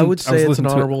I listened. I would say it's an to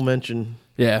it. honorable mention.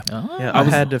 Yeah. Yeah, I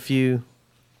had a few.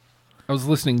 I was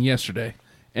listening yesterday,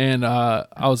 and I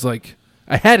was like,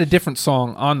 I had a different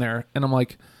song on there, and I'm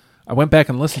like, I went back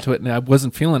and listened to it, and I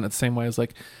wasn't feeling it the same way. I was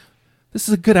like, this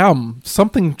is a good album.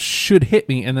 Something should hit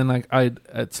me, and then like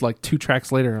it's like 2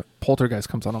 tracks later, Poltergeist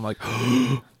comes on. I'm like,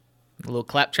 A little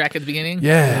clap track at the beginning.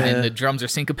 Yeah. And the drums are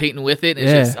syncopating with it.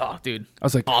 It's Yeah. just, oh, dude. I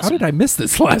was like, awesome. how did I miss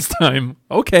this last time?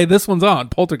 Okay, this one's on.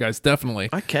 Poltergeist, definitely.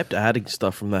 I kept adding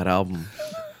stuff from that album.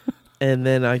 And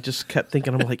then I just kept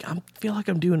thinking, I feel like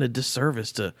I'm doing a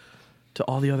disservice to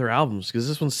all the other albums because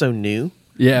this one's so new.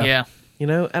 Yeah. Yeah.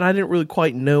 And I didn't really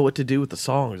quite know what to do with the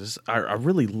songs. I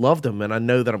really loved them, and I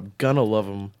know that I'm gonna love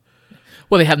them.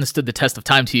 Well, they haven't stood the test of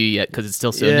time to you yet because it's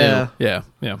still so Yeah. new. Yeah.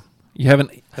 Yeah. You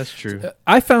haven't. That's true.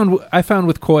 I found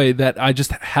with Koi that I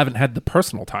just haven't had the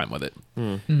personal time with it.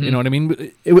 Mm-hmm. You know what I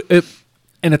mean?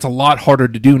 And it's a lot harder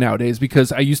to do nowadays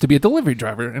because I used to be a delivery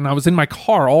driver and I was in my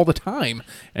car all the time,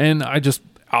 and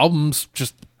albums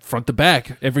just front to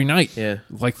back every night. Yeah.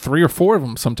 Like 3 or 4 of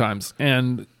them sometimes,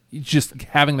 and just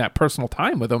having that personal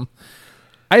time with them.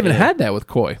 I haven't had that with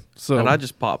Koi. So And I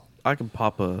can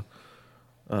pop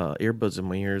earbuds in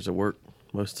my ears at work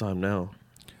most of the time now.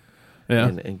 yeah.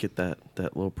 And get that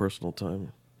little personal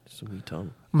time. Some me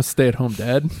time. I'm a stay-at-home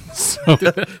dad. So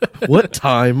What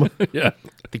time? yeah.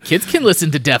 The kids can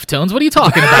listen to Deftones. What are you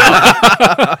talking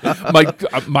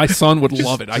about? My son would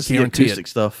love it. I Just the guarantee acoustic it.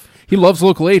 stuff. He loves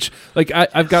Local H. Like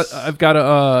I've got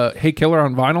a Hey Killer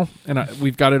on vinyl, and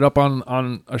we've got it up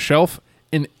on a shelf.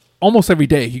 And almost every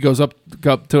day he goes up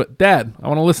to it. Dad, I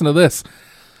want to listen to this.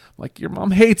 Like, your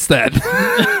mom hates that.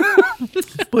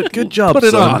 But good job, Put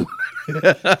it son.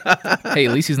 on. Hey,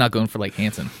 at least he's not going for like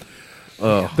Hanson.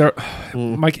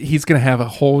 Mike, he's gonna have a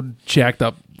whole jacked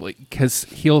up, like, because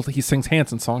he sings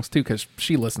Hanson songs too, because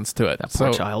she listens to it. That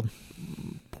poor child.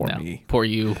 Poor No, me. poor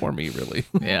you. Poor me, really.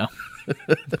 Yeah.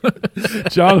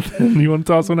 Jonathan, you want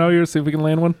to toss one out here? See if we can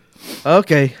land one.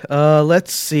 Okay,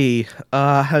 let's see.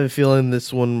 I have a feeling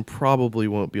this one probably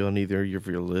won't be on either of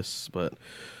your lists, but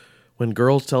When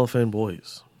Girls Telephone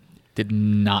Boys. Did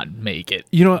not make it.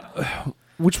 You know,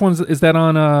 which ones is that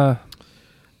on?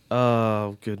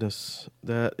 Oh, goodness.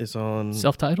 That is on...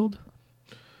 Self-titled?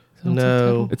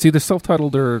 No. It's either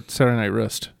self-titled or Saturday Night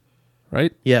Wrist,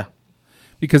 right? Yeah.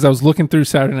 Because I was looking through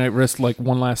Saturday Night Wrist like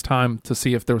one last time to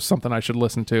see if there was something I should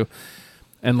listen to,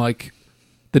 and like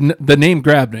the name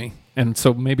grabbed me, and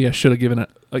so maybe I should have given it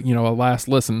a last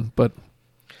listen, but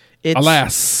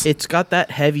alas, it's got that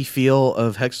heavy feel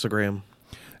of Hexagram.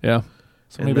 Yeah,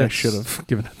 so And maybe I should have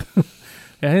given it.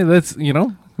 Hey, that's you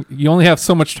only have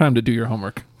so much time to do your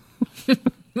homework.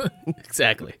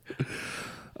 Exactly.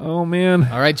 Oh man.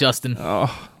 All right, Justin.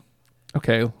 Oh,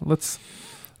 okay. Let's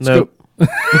Nope. go.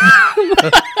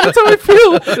 That's how I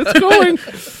feel. It's going.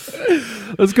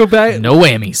 Let's go back. No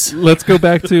whammies. Let's go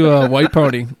back to White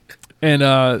Pony, and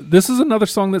this is another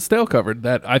song that Stale covered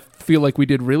that I feel like we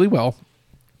did really well.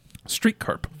 Street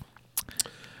Carp.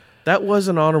 That was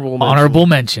an honorable mention. Honorable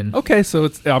mention. Okay, so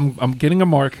I'm getting a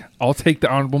mark. I'll take the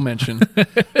honorable mention.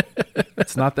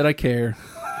 It's not that I care.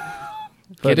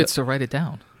 Get it, so write it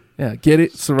down. Yeah, get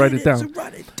it, so write it down.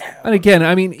 And again,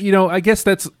 I mean, I guess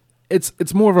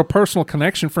it's more of a personal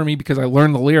connection for me because I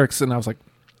learned the lyrics and I was like,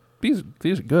 these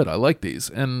are good. I like these,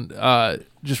 and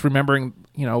just remembering,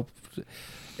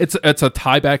 it's a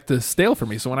tie back to Stale for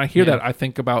me. So when I hear that, I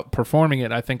think about performing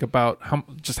it. I think about how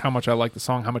much I like the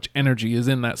song, how much energy is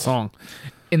in that song.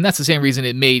 And that's the same reason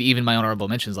it made even my honorable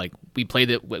mentions. Like, we played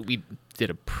it, we did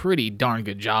a pretty darn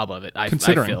good job of it. I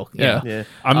feel. Yeah.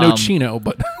 I'm no Chino,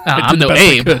 but I'm no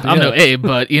Abe. I'm no Abe,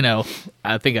 but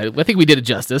I think we did it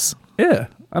justice. Yeah,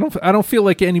 I don't feel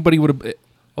like anybody would have.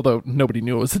 Although nobody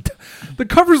knew it was the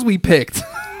covers we picked.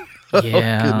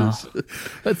 Yeah,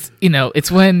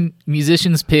 it's when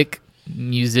musicians pick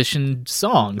musician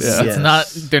songs. Yeah.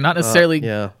 They're not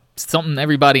necessarily something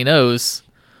everybody knows,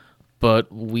 but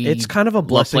it's kind of a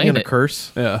blessing and a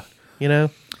curse. Yeah,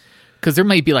 because there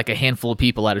might be like a handful of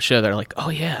people at a show that are like, oh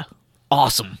yeah,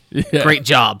 awesome, great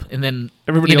job, and then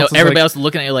everybody else is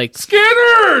looking at you like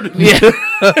Skinner. Yeah,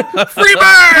 free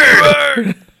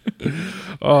bird.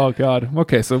 Oh God.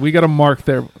 Okay, so we got a mark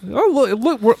there.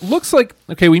 Oh, looks like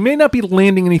we may not be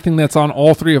landing anything that's on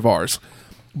all three of ours,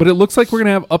 but it looks like we're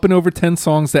gonna have up and over 10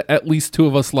 songs that at least 2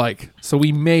 of us like. So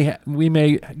we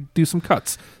may do some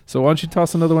cuts. So why don't you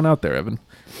toss another one out there, Evan?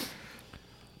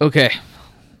 Okay,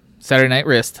 Saturday Night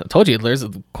Wrist. I told you there's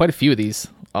quite a few of these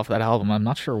off that album. I'm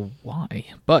not sure why,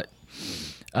 but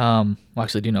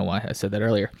actually, I do know why. I said that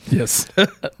earlier. Yes.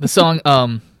 The song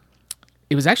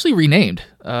it was actually renamed.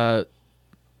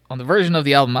 On the version of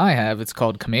the album I have, it's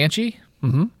called Comanche.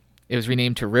 Mm-hmm. It was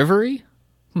renamed to Rivery.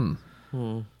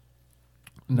 No.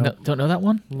 Don't know that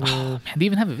one? No. Oh, man, they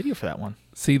even have a video for that one.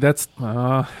 See, that's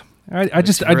good. I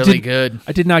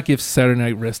did not give Saturday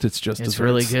Night Wrist its just desserts.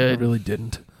 Really good. I really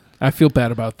didn't. I feel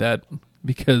bad about that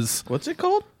because what's it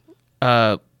called?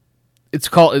 It's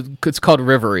called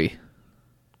Rivery.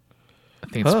 I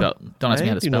think it's spelled. Don't ask me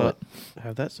how to spell it.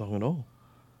 Have that song at all?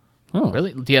 Oh,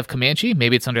 really? Do you have Comanche?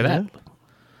 Maybe it's under that.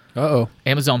 Uh-oh.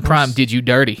 Amazon Prime did you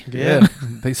dirty. Yeah.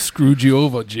 They screwed you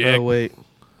over, Jack. Oh, wait.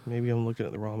 Maybe I'm looking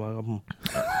at the wrong album.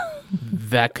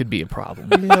 That could be a problem.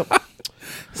 Yep.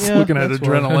 Looking at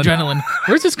Adrenaline. Adrenaline.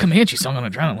 Where's this Comanche song on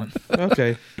Adrenaline?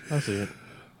 Okay. I'll see it.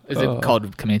 Is it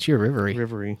called Comanche or Rivery?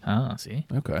 Rivery. Oh, see?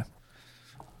 Okay.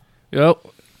 Yep.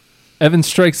 Evan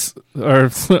strikes...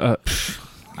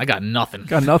 I got nothing.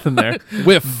 Got nothing there.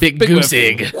 Whiff. Big goose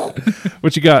egg.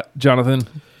 What you got, Jonathan?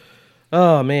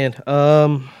 Oh, man.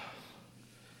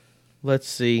 Let's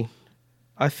see.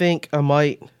 I think I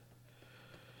might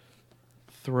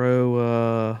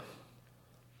throw...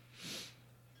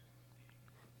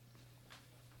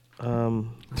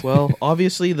 well,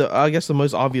 obviously, I guess the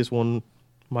most obvious one,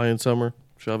 My Own Summer.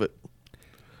 Shove it.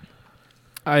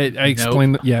 I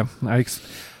explained... Yeah.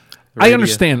 I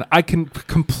understand. I can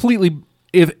completely...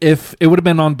 If it would have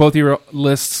been on both of your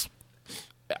lists,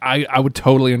 I would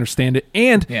totally understand it.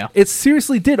 And it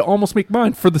seriously did almost make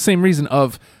mine for the same reason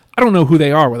of, I don't know who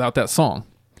they are without that song.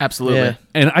 Absolutely. Yeah.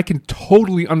 And I can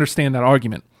totally understand that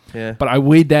argument. Yeah. But I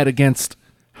weighed that against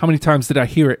how many times did I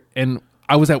hear it? And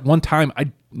I was at one time,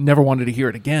 I never wanted to hear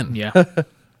it again. Yeah.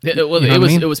 It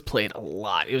was played a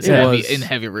lot. It was in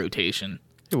heavy rotation.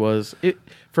 It was.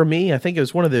 For me, I think it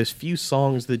was one of those few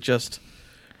songs that just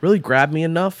really grabbed me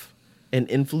enough and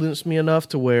influenced me enough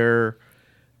to where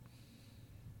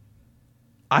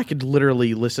I could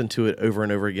literally listen to it over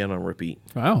and over again on repeat.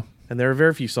 Wow. And there are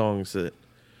very few songs that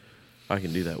I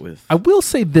can do that with. I will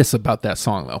say this about that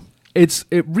song, though. It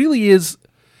really is.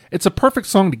 It's a perfect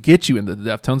song to get you into the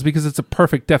Deftones because it's a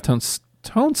perfect Deftones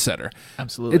tone setter.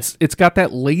 Absolutely. It's got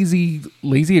that lazy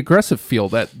aggressive feel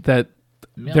that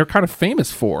they're kind of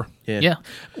famous for. Yeah.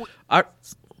 Go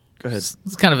ahead.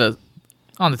 It's kind of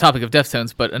on the topic of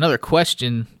Deftones, but another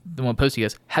question the one posted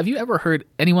is, have you ever heard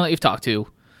anyone that you've talked to,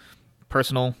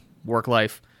 personal, work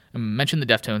life, and mention the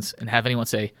Deftones and have anyone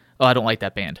say, oh, I don't like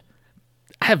that band?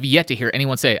 I have yet to hear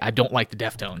anyone say, I don't like the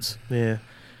Deftones. Yeah.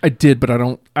 I did, but I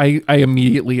don't. I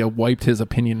immediately wiped his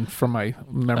opinion from my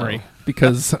memory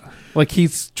because, like,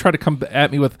 he's tried to come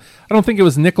at me with. I don't think it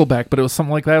was Nickelback, but it was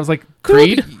something like that. I was like,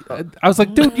 Creed. I was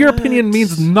like, dude, your opinion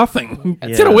means nothing.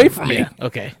 Get away from me. Yeah,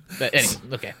 okay. But anyway,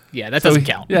 okay. Yeah, that doesn't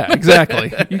count. Yeah,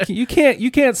 exactly. you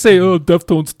can't say, oh,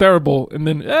 Deftones terrible, and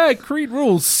then Creed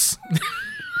rules.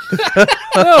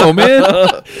 No, man.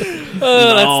 That's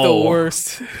the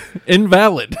worst.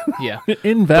 Invalid. Yeah.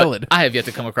 Invalid. But I have yet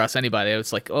to come across anybody.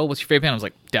 It's like, oh, what's your favorite band? I was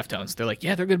like, Deftones. They're like,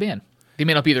 yeah, they're a good band. They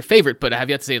may not be their favorite, but I have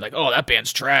yet to say, like, oh, that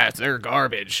band's trash. They're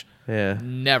garbage. Yeah.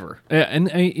 Never. Yeah,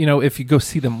 and if you go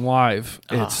see them live,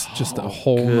 it's just a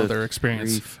whole other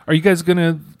experience. Are you guys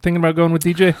thinking about going with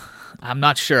DJ? I'm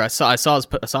not sure. I saw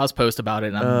his post about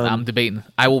it, and I'm debating.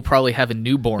 I will probably have a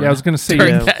newborn. Yeah, I was going to say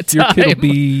during that time. your kid will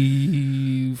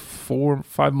be 4 or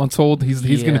 5 months old. He's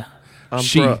going to. I'm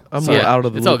out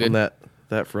of the it's all loop on good.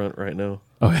 that front right now.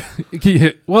 Oh,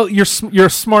 well, you're a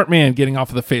smart man getting off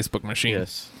of the Facebook machine.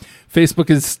 Yes.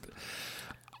 Facebook is.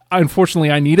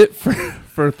 Unfortunately, I need it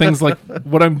for things like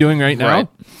what I'm doing right now. Right.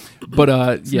 But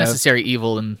It's necessary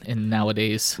evil in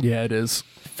nowadays. Yeah, it is.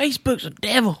 Facebook's a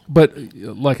devil. But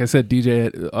like I said,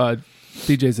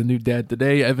 DJ's a new dad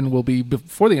today. Evan will be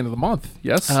before the end of the month.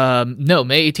 Yes. No,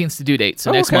 May 18th is the due date.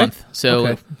 So next month.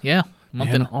 So yeah,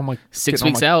 month and all my 6 all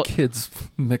weeks my out. Kids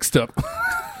mixed up.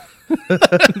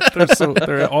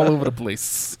 they're all over the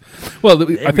place. Well,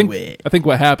 I think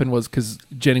what happened was because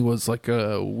Jenny was like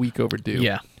a week overdue.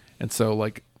 Yeah. And so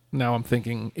like now I'm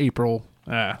thinking April.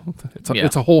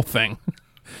 It's a whole thing.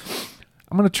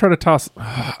 I'm going to try to toss.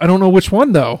 I don't know which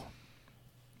one, though.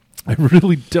 I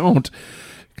really don't.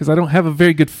 Because I don't have a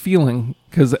very good feeling.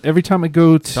 Because every time I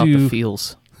go to. About the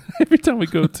feels. Every time we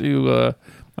go to.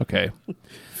 Okay.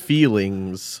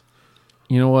 Feelings.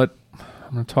 You know what?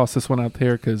 I'm going to toss this one out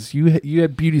there. Because you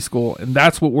had beauty school. And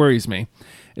that's what worries me.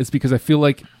 It's because I feel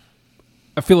like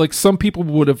some people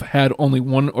would have had only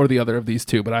one or the other of these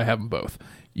two. But I have them both.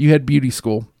 You had beauty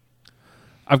school.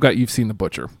 I've got You've Seen the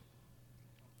Butcher.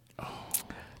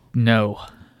 No.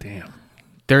 Damn.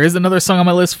 There is another song on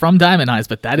my list from Diamond Eyes,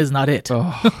 but that is not it.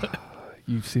 Oh,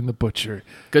 You've Seen the Butcher.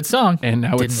 Good song. And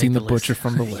now Didn't it's Seen the make Butcher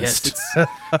from the list. Yes,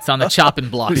 it's on the chopping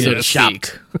block, so to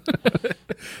speak.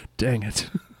 Dang it.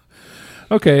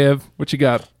 Okay, Ev, what you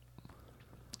got?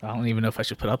 I don't even know if I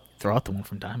should throw out the one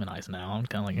from Diamond Eyes now. I'm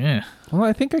kind of like, eh. Well,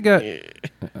 I think I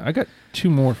got two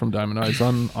more from Diamond Eyes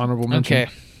on honorable mention.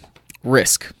 Okay.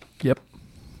 Risk. Yep.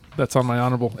 That's on my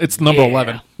honorable. It's number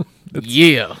 11.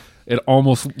 Yeah. It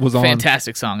almost was on.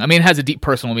 Fantastic song. I mean, it has a deep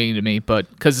personal meaning to me, but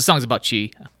because the song's about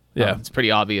Chi. Yeah. It's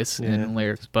pretty obvious in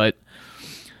lyrics, but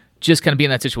just kind of be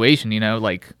in that situation,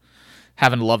 like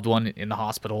having a loved one in the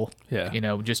hospital.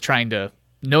 Yeah. Just trying to,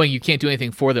 knowing you can't do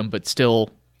anything for them, but still,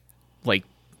 like,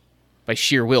 by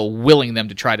sheer willing them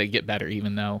to try to get better,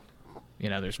 even though,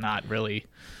 there's not really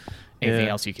anything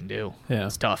else you can do. Yeah.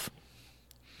 It's tough.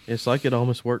 It's like it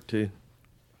almost worked too.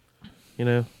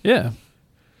 Yeah.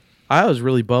 I was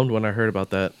really bummed when I heard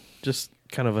about that. Just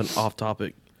kind of an off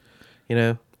topic,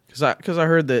 because I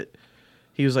heard that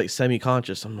he was like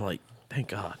semi-conscious. I'm like, thank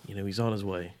God, he's on his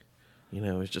way.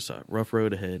 It's just a rough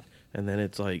road ahead, and then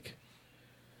it's like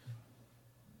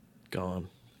gone.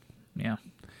 Yeah.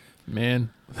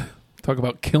 Man, talk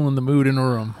about killing the mood in a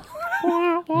room.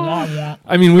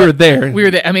 I mean, we were there.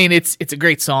 I mean, it's a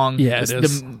great song. Yeah, it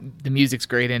is. The music's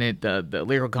great in it. The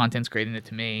lyrical content's great in it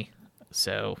to me.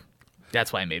 So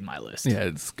that's why I made my list. Yeah,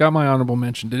 it's got my honorable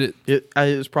mention. Did it?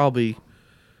 It's probably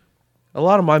a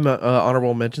lot of my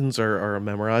honorable mentions are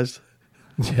memorized.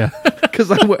 Yeah, because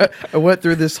I went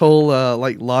through this whole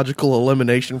logical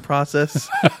elimination process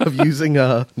of using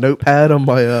a notepad on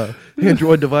my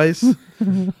Android device.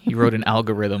 You wrote an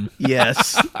algorithm.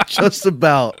 Yes, just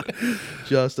about.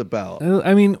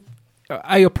 I mean,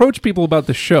 I approach people about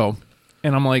the show,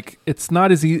 and I'm like, it's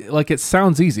not as easy. Like, it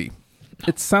sounds easy.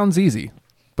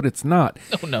 But but it's not.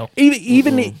 Oh no.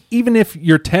 Even if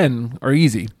your 10 are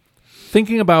easy,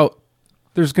 thinking about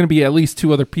there's going to be at least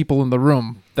 2 other people in the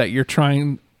room that you're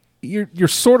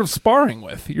sort of sparring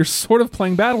with. You're sort of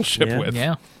playing Battleship with.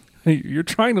 Yeah. You're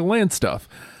trying to land stuff.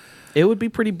 It would be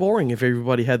pretty boring if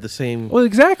everybody had the same. Well,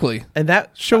 exactly. And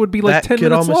that show would be like 10 could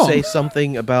minutes almost long. say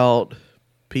something about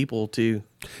people too,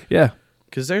 Yeah.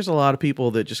 because there's a lot of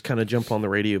people that just kind of jump on the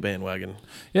radio bandwagon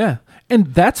Yeah. And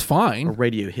that's or fine.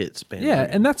 radio hits bandwagon. Yeah,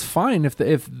 and that's fine if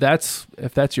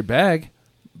that's your bag.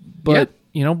 But,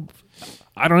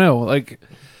 I don't know, like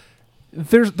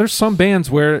there's some bands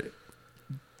where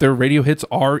their radio hits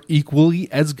are equally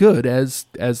as good as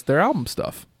their album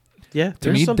stuff. Yeah, To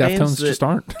there's me, some bands Deftones that just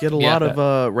aren't. get a lot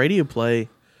of radio play,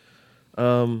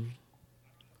 and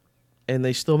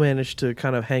they still manage to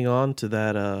kind of hang on to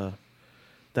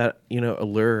that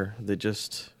allure that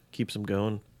just keeps them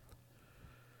going.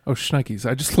 Oh, shnikes.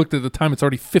 I just looked at the time. It's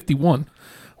already 51.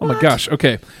 Oh, my gosh.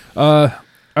 Okay.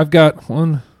 I've got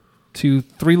 1, 2,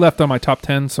 3 left on my top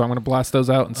 10, so I'm going to blast those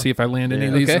out and see if I land any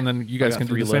of these, Okay. and then you guys can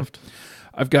do 3 the same. left.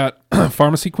 I've got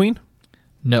Pharmacy Queen.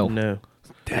 No. No,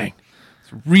 Dang.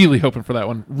 I was really hoping for that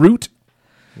one. Root.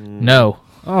 No.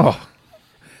 Oh.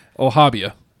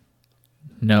 Ohabia.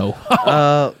 No.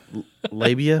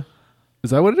 labia. Is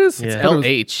that what it is? Yeah. I thought it was-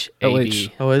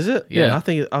 LHAB. Oh, is it? Yeah.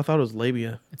 I thought it was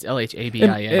labia. It's LHABIA.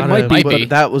 It I don't might know, be, but be.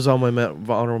 that was on my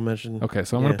honorable mention. Okay,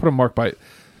 so I'm Yeah. going to put a mark by it.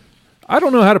 I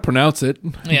don't know how to pronounce it.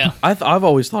 Yeah. I've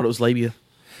always thought it was labia.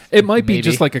 It might be Maybe.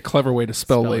 just like a clever way to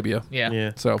spell Spell it. labia. Yeah.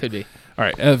 Yeah. So, Could be. all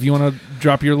right, Ev, you want to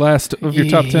drop your last of your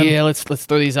top 10? Yeah, let's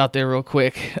throw these out there real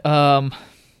quick.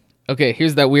 Okay,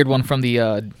 here's that weird one from the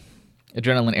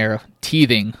Adrenaline era.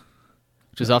 Teething,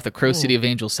 which is off the Crow City of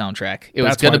Angels soundtrack. It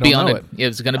was That's why going to I be don't on know it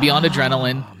was going to be on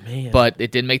Adrenaline, man. but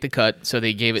it didn't make the cut, so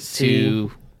they gave it See?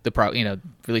 to the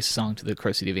release a song to the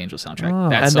Crow City of Angels soundtrack. Oh.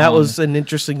 That And song, that was an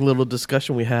interesting little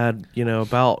discussion we had,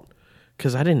 about,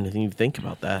 because I didn't even think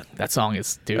about that. that song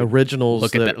is dude. Originals.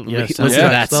 Look at that. Yeah, Listen soundtrack to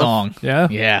that stuff. song. Yeah?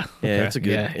 Yeah. Yeah, Okay. it's a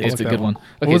good. Yeah, it's it's a Look good that one.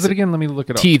 What was so it again? Let me look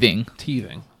it up. Teething.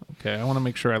 Teething. Okay, I want to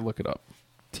make sure I look it up.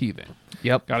 Teething.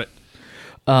 Yep. Got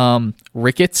it.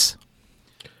 Ricketts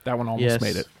That one almost Yes.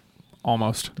 made it.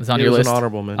 Almost. is on It your was an list.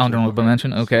 honorable mention. Honorable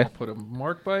mention. Okay. I'll put a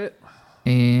mark by it.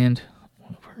 And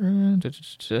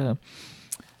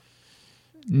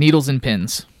Needles and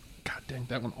Pins. God dang,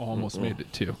 that one almost made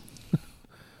it too.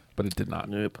 But it did not.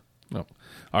 Nope. No.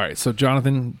 All right, so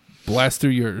Jonathan, blast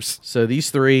through yours. So these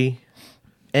 3,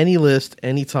 any list,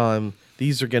 anytime,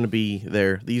 these are going to be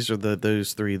there. These are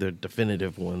those 3, the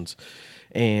definitive ones.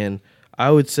 And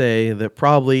I would say that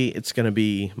probably it's going to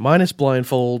be minus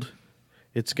Blindfold,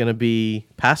 it's going to be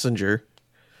Passenger,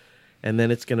 and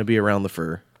then it's going to be Around the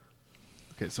Fur.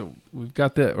 Okay, so we've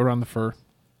got that around the fur.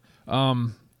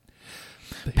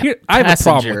 Here, I have a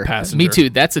problem with Passenger. Me too.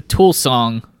 That's a Tool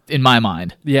song in my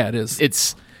mind. Yeah, it is.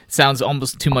 It sounds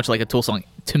almost too much like a Tool song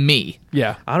to me.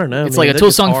 Yeah, I don't know. It's man, like a the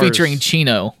Tool song guitars- featuring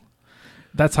Chino.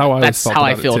 that's how I always That's felt how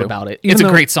I about it, felt too. about it. Even It's a though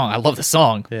great song. I love the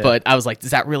song, Yeah. but I was like, is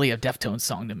that really a Deftones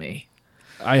song to me?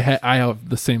 I have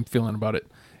the same feeling about it,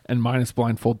 and minus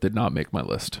Blindfold did not make my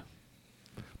list.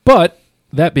 But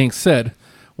that being said,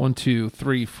 1, 2,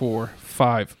 3, 4,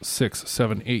 5, 6,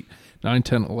 7, 8, 9,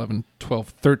 10, 11, 12,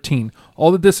 13.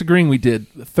 All the disagreeing we did,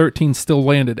 13 still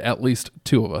landed at least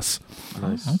 2 of us.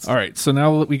 Nice. All right, so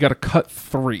now we got to cut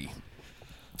 3.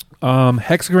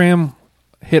 Hexagram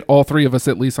hit all 3 of us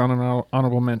at least on an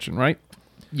honorable mention, right?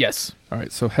 Yes. All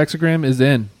right, so Hexagram is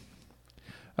in.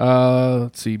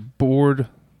 Let's see, Board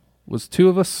was 2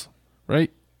 of us,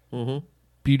 right? Mm-hmm.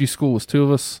 Beauty School was 2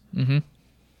 of us. Mm-hmm.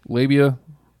 Labia,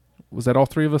 was that all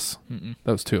 3 of us? Mm-mm.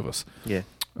 That was 2 of us. Yeah.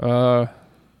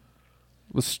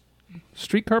 Was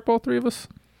Street Carp all 3 of us?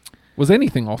 Was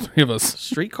anything all 3 of us?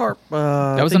 Streetcar.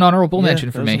 That was an honorable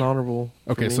mention for that was me. An honorable.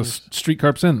 for Okay, me. so Street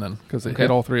Carp's in then, because it Okay.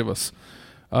 hit all 3 of us.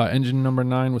 Engine number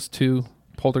 9 was 2.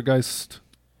 Poltergeist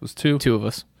was 2. 2 of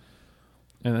us.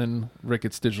 And then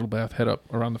Ricketts, Digital Bath, Head Up,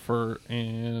 Around the Fur,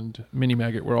 and Mini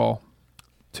Maggot were all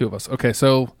 2 of us. Okay,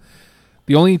 so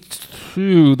the only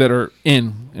 2 that are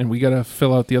in, and we got to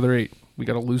fill out the other 8. We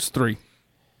got to lose 3.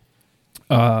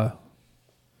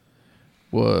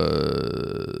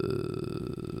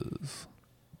 Was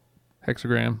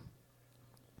Hexagram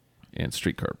and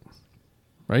Street Carp,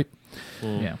 right?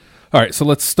 Yeah. All right, so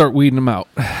let's start weeding them out.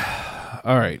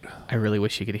 All right. I really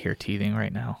wish you could hear teething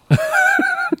right now.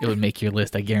 It would make your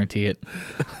list. I guarantee it.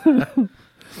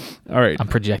 All right. I'm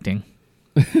projecting.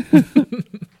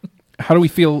 How do we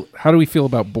feel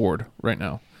about Board right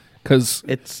now? Because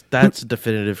that's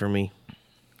definitive for me.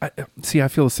 I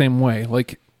feel the same way.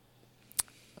 Like,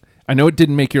 I know it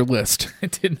didn't make your list.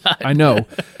 It did not. I know,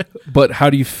 But how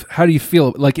do you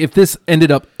feel? Like if this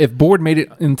ended up, if Bored made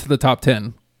it into the top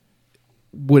 10,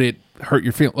 would it hurt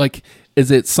your feeling? Like,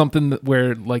 is it something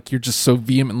where like you're just so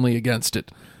vehemently against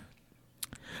it?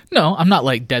 No, I'm not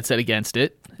like dead set against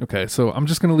it. Okay, so I'm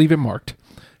just going to leave it marked.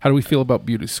 How do we feel about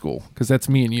Beauty School? Because that's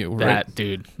me and you, right? That,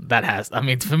 dude, that has, I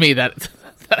mean, for me, that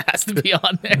has to be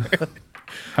on there.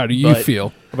 How do you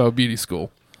feel about Beauty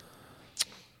School?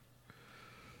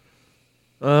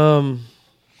 I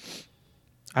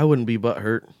wouldn't be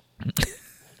butthurt.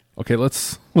 Okay,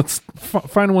 let's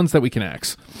find ones that we can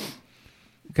axe.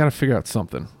 Got to figure out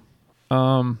something.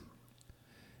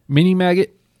 Mini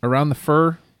Maggot, Around the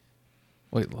Fur.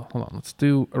 Wait, hold on. Let's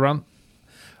do Around.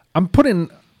 I'm putting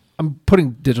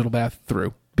Digital Bath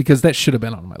through because that should have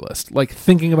been on my list. Like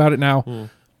thinking about it now,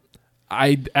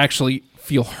 I actually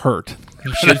feel hurt.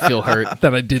 You should feel hurt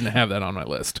that I didn't have that on my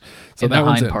list. So in that the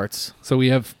one's hind in. parts. So we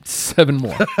have 7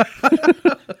 more.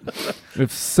 We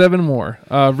have 7 more.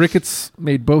 Ricketts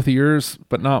made both of yours,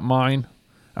 but not mine.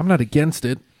 I'm not against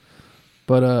it,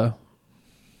 but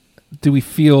do we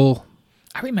feel?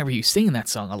 I remember you singing that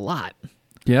song a lot.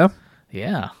 Yeah.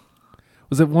 Yeah.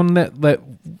 Was it one that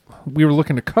we were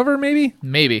looking to cover? Maybe.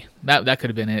 Maybe that could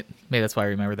have been it. Maybe that's why I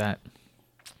remember that.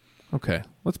 Okay,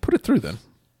 let's put it through then.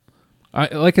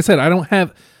 Like I said, I don't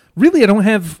have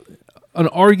an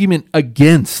argument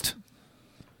against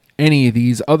any of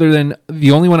these, other than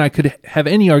the only one I could have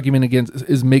any argument against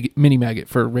is Mini Maggot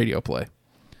for radio play.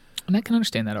 And I can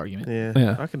understand that argument.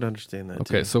 Yeah. I can understand that.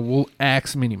 Okay, too. so we'll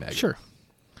axe Mini Maggot. Sure.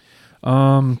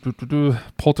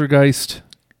 Poltergeist,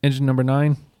 Engine Number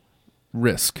 9,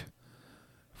 Risk.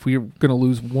 If we're gonna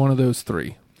lose one of those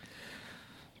 3.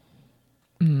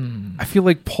 I feel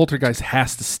like Poltergeist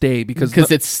has to stay because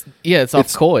it's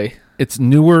off Koi. It's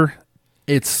newer.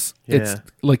 It's Yeah.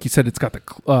 like you said. It's got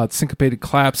the syncopated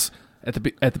claps at the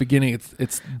beginning. It's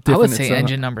different. I would say It's,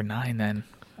 Engine Number 9 then.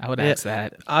 I would axe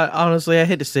that. I honestly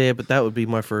hate to say it, but that would be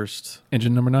my first.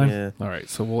 Engine Number 9. Yeah. All right,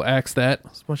 so we'll axe that.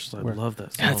 As much as I love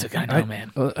that song. That's what I know,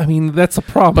 man. I mean, that's a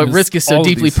problem. But Risk is so all of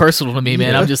deeply these- personal to me,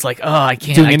 man. I'm just like, oh, I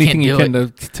can't. doing I anything can't you do can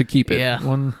it. to keep it. Yeah.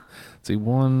 Let's see,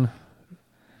 1,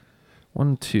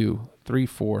 2, 3,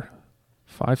 4,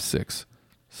 5, 6,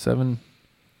 7,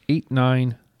 8,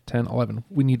 9, 10, 11.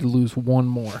 We need to lose one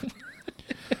more.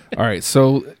 All right,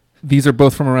 so these are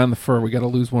both from Around the Fur. We got to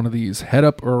lose one of these. Head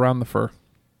Up or Around the Fur?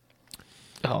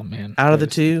 Oh man. Out of the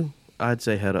 2, I'd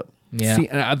say Head Up. Yeah. See,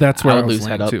 that's where I I would was lose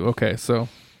Head landing Up. too. Okay, so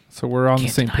we're on Can't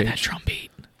the same deny that page, drum beat.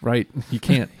 right? You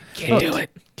can't. Can't do it.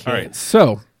 All right,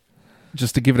 so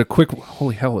just to give it a quick,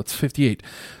 holy hell, it's 58.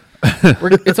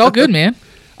 It's all good, man.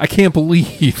 I can't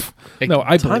believe. No,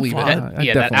 I Time believe it. flies. I That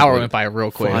definitely hour believe went it. by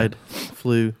real quick.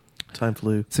 Time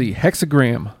flew. Let's see,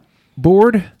 Hexagram,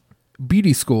 Bored,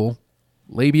 Beauty School,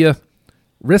 Labia,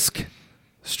 Risk,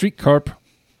 Street Carp,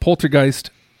 Poltergeist,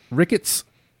 Ricketts,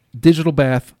 Digital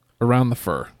Bath, Around the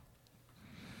Fur.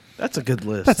 That's a good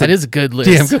list. That is a good list.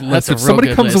 Damn good list. That's a If real somebody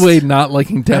good comes list. away not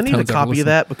liking Deftones, I need a I'll copy listen. of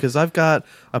that because I've got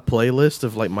a playlist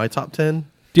of like my top 10. Do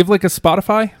you have like a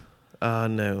Spotify?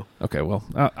 No. Okay, well,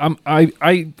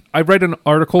 I read an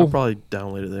article. I'll probably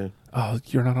download it there. Oh,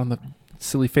 you're not on the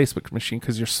silly Facebook machine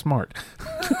because you're smart.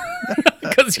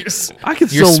 because I can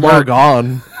You're still smart. log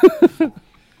on.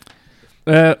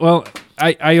 Well,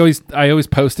 I always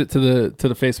post it to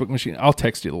the Facebook machine. I'll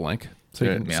text you the link so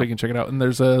you Good, can yeah. so you can check it out. And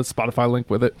there's a Spotify link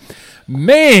with it.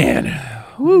 Man,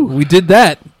 we did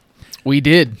that. we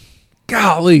did.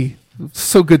 Golly,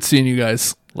 so good seeing you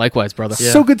guys. Likewise, brother.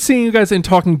 Yeah. So good seeing you guys and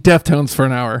talking Deftones for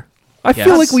an hour. I Yes.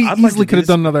 feel like we I'd like easily to could do have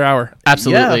done another hour.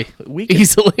 Absolutely. Yeah, we could-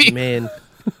 Easily. Man,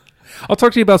 I'll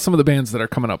talk to you about some of the bands that are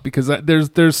coming up because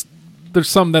there's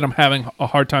some that I'm having a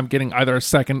hard time getting either a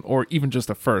second or even just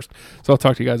a first. So I'll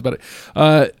talk to you guys about it.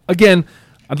 Again,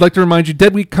 I'd like to remind you,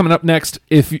 Dead Week coming up next.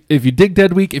 If you dig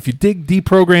Dead Week, if you dig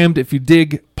Deprogrammed, if you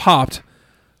dig Popped,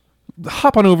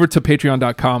 hop on over to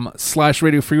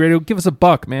patreon.com/Radio Free Radio. Give us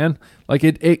 $1, man. Like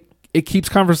it keeps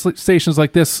conversations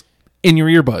like this in your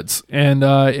earbuds, and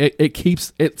it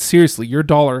keeps it seriously. Your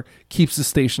dollar keeps the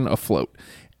station afloat.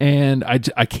 And I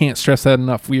can't stress that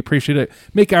enough. We appreciate it.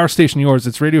 Make our station yours.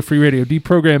 It's Radio Free Radio,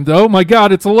 deprogrammed. Oh my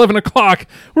God, it's 11 o'clock.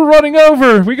 We're running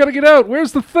over. We got to get out.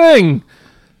 Where's the thing?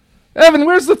 Evan,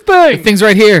 where's the thing? Things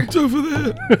right here.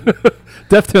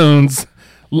 Deftones.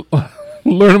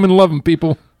 Learn them and love them,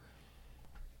 people.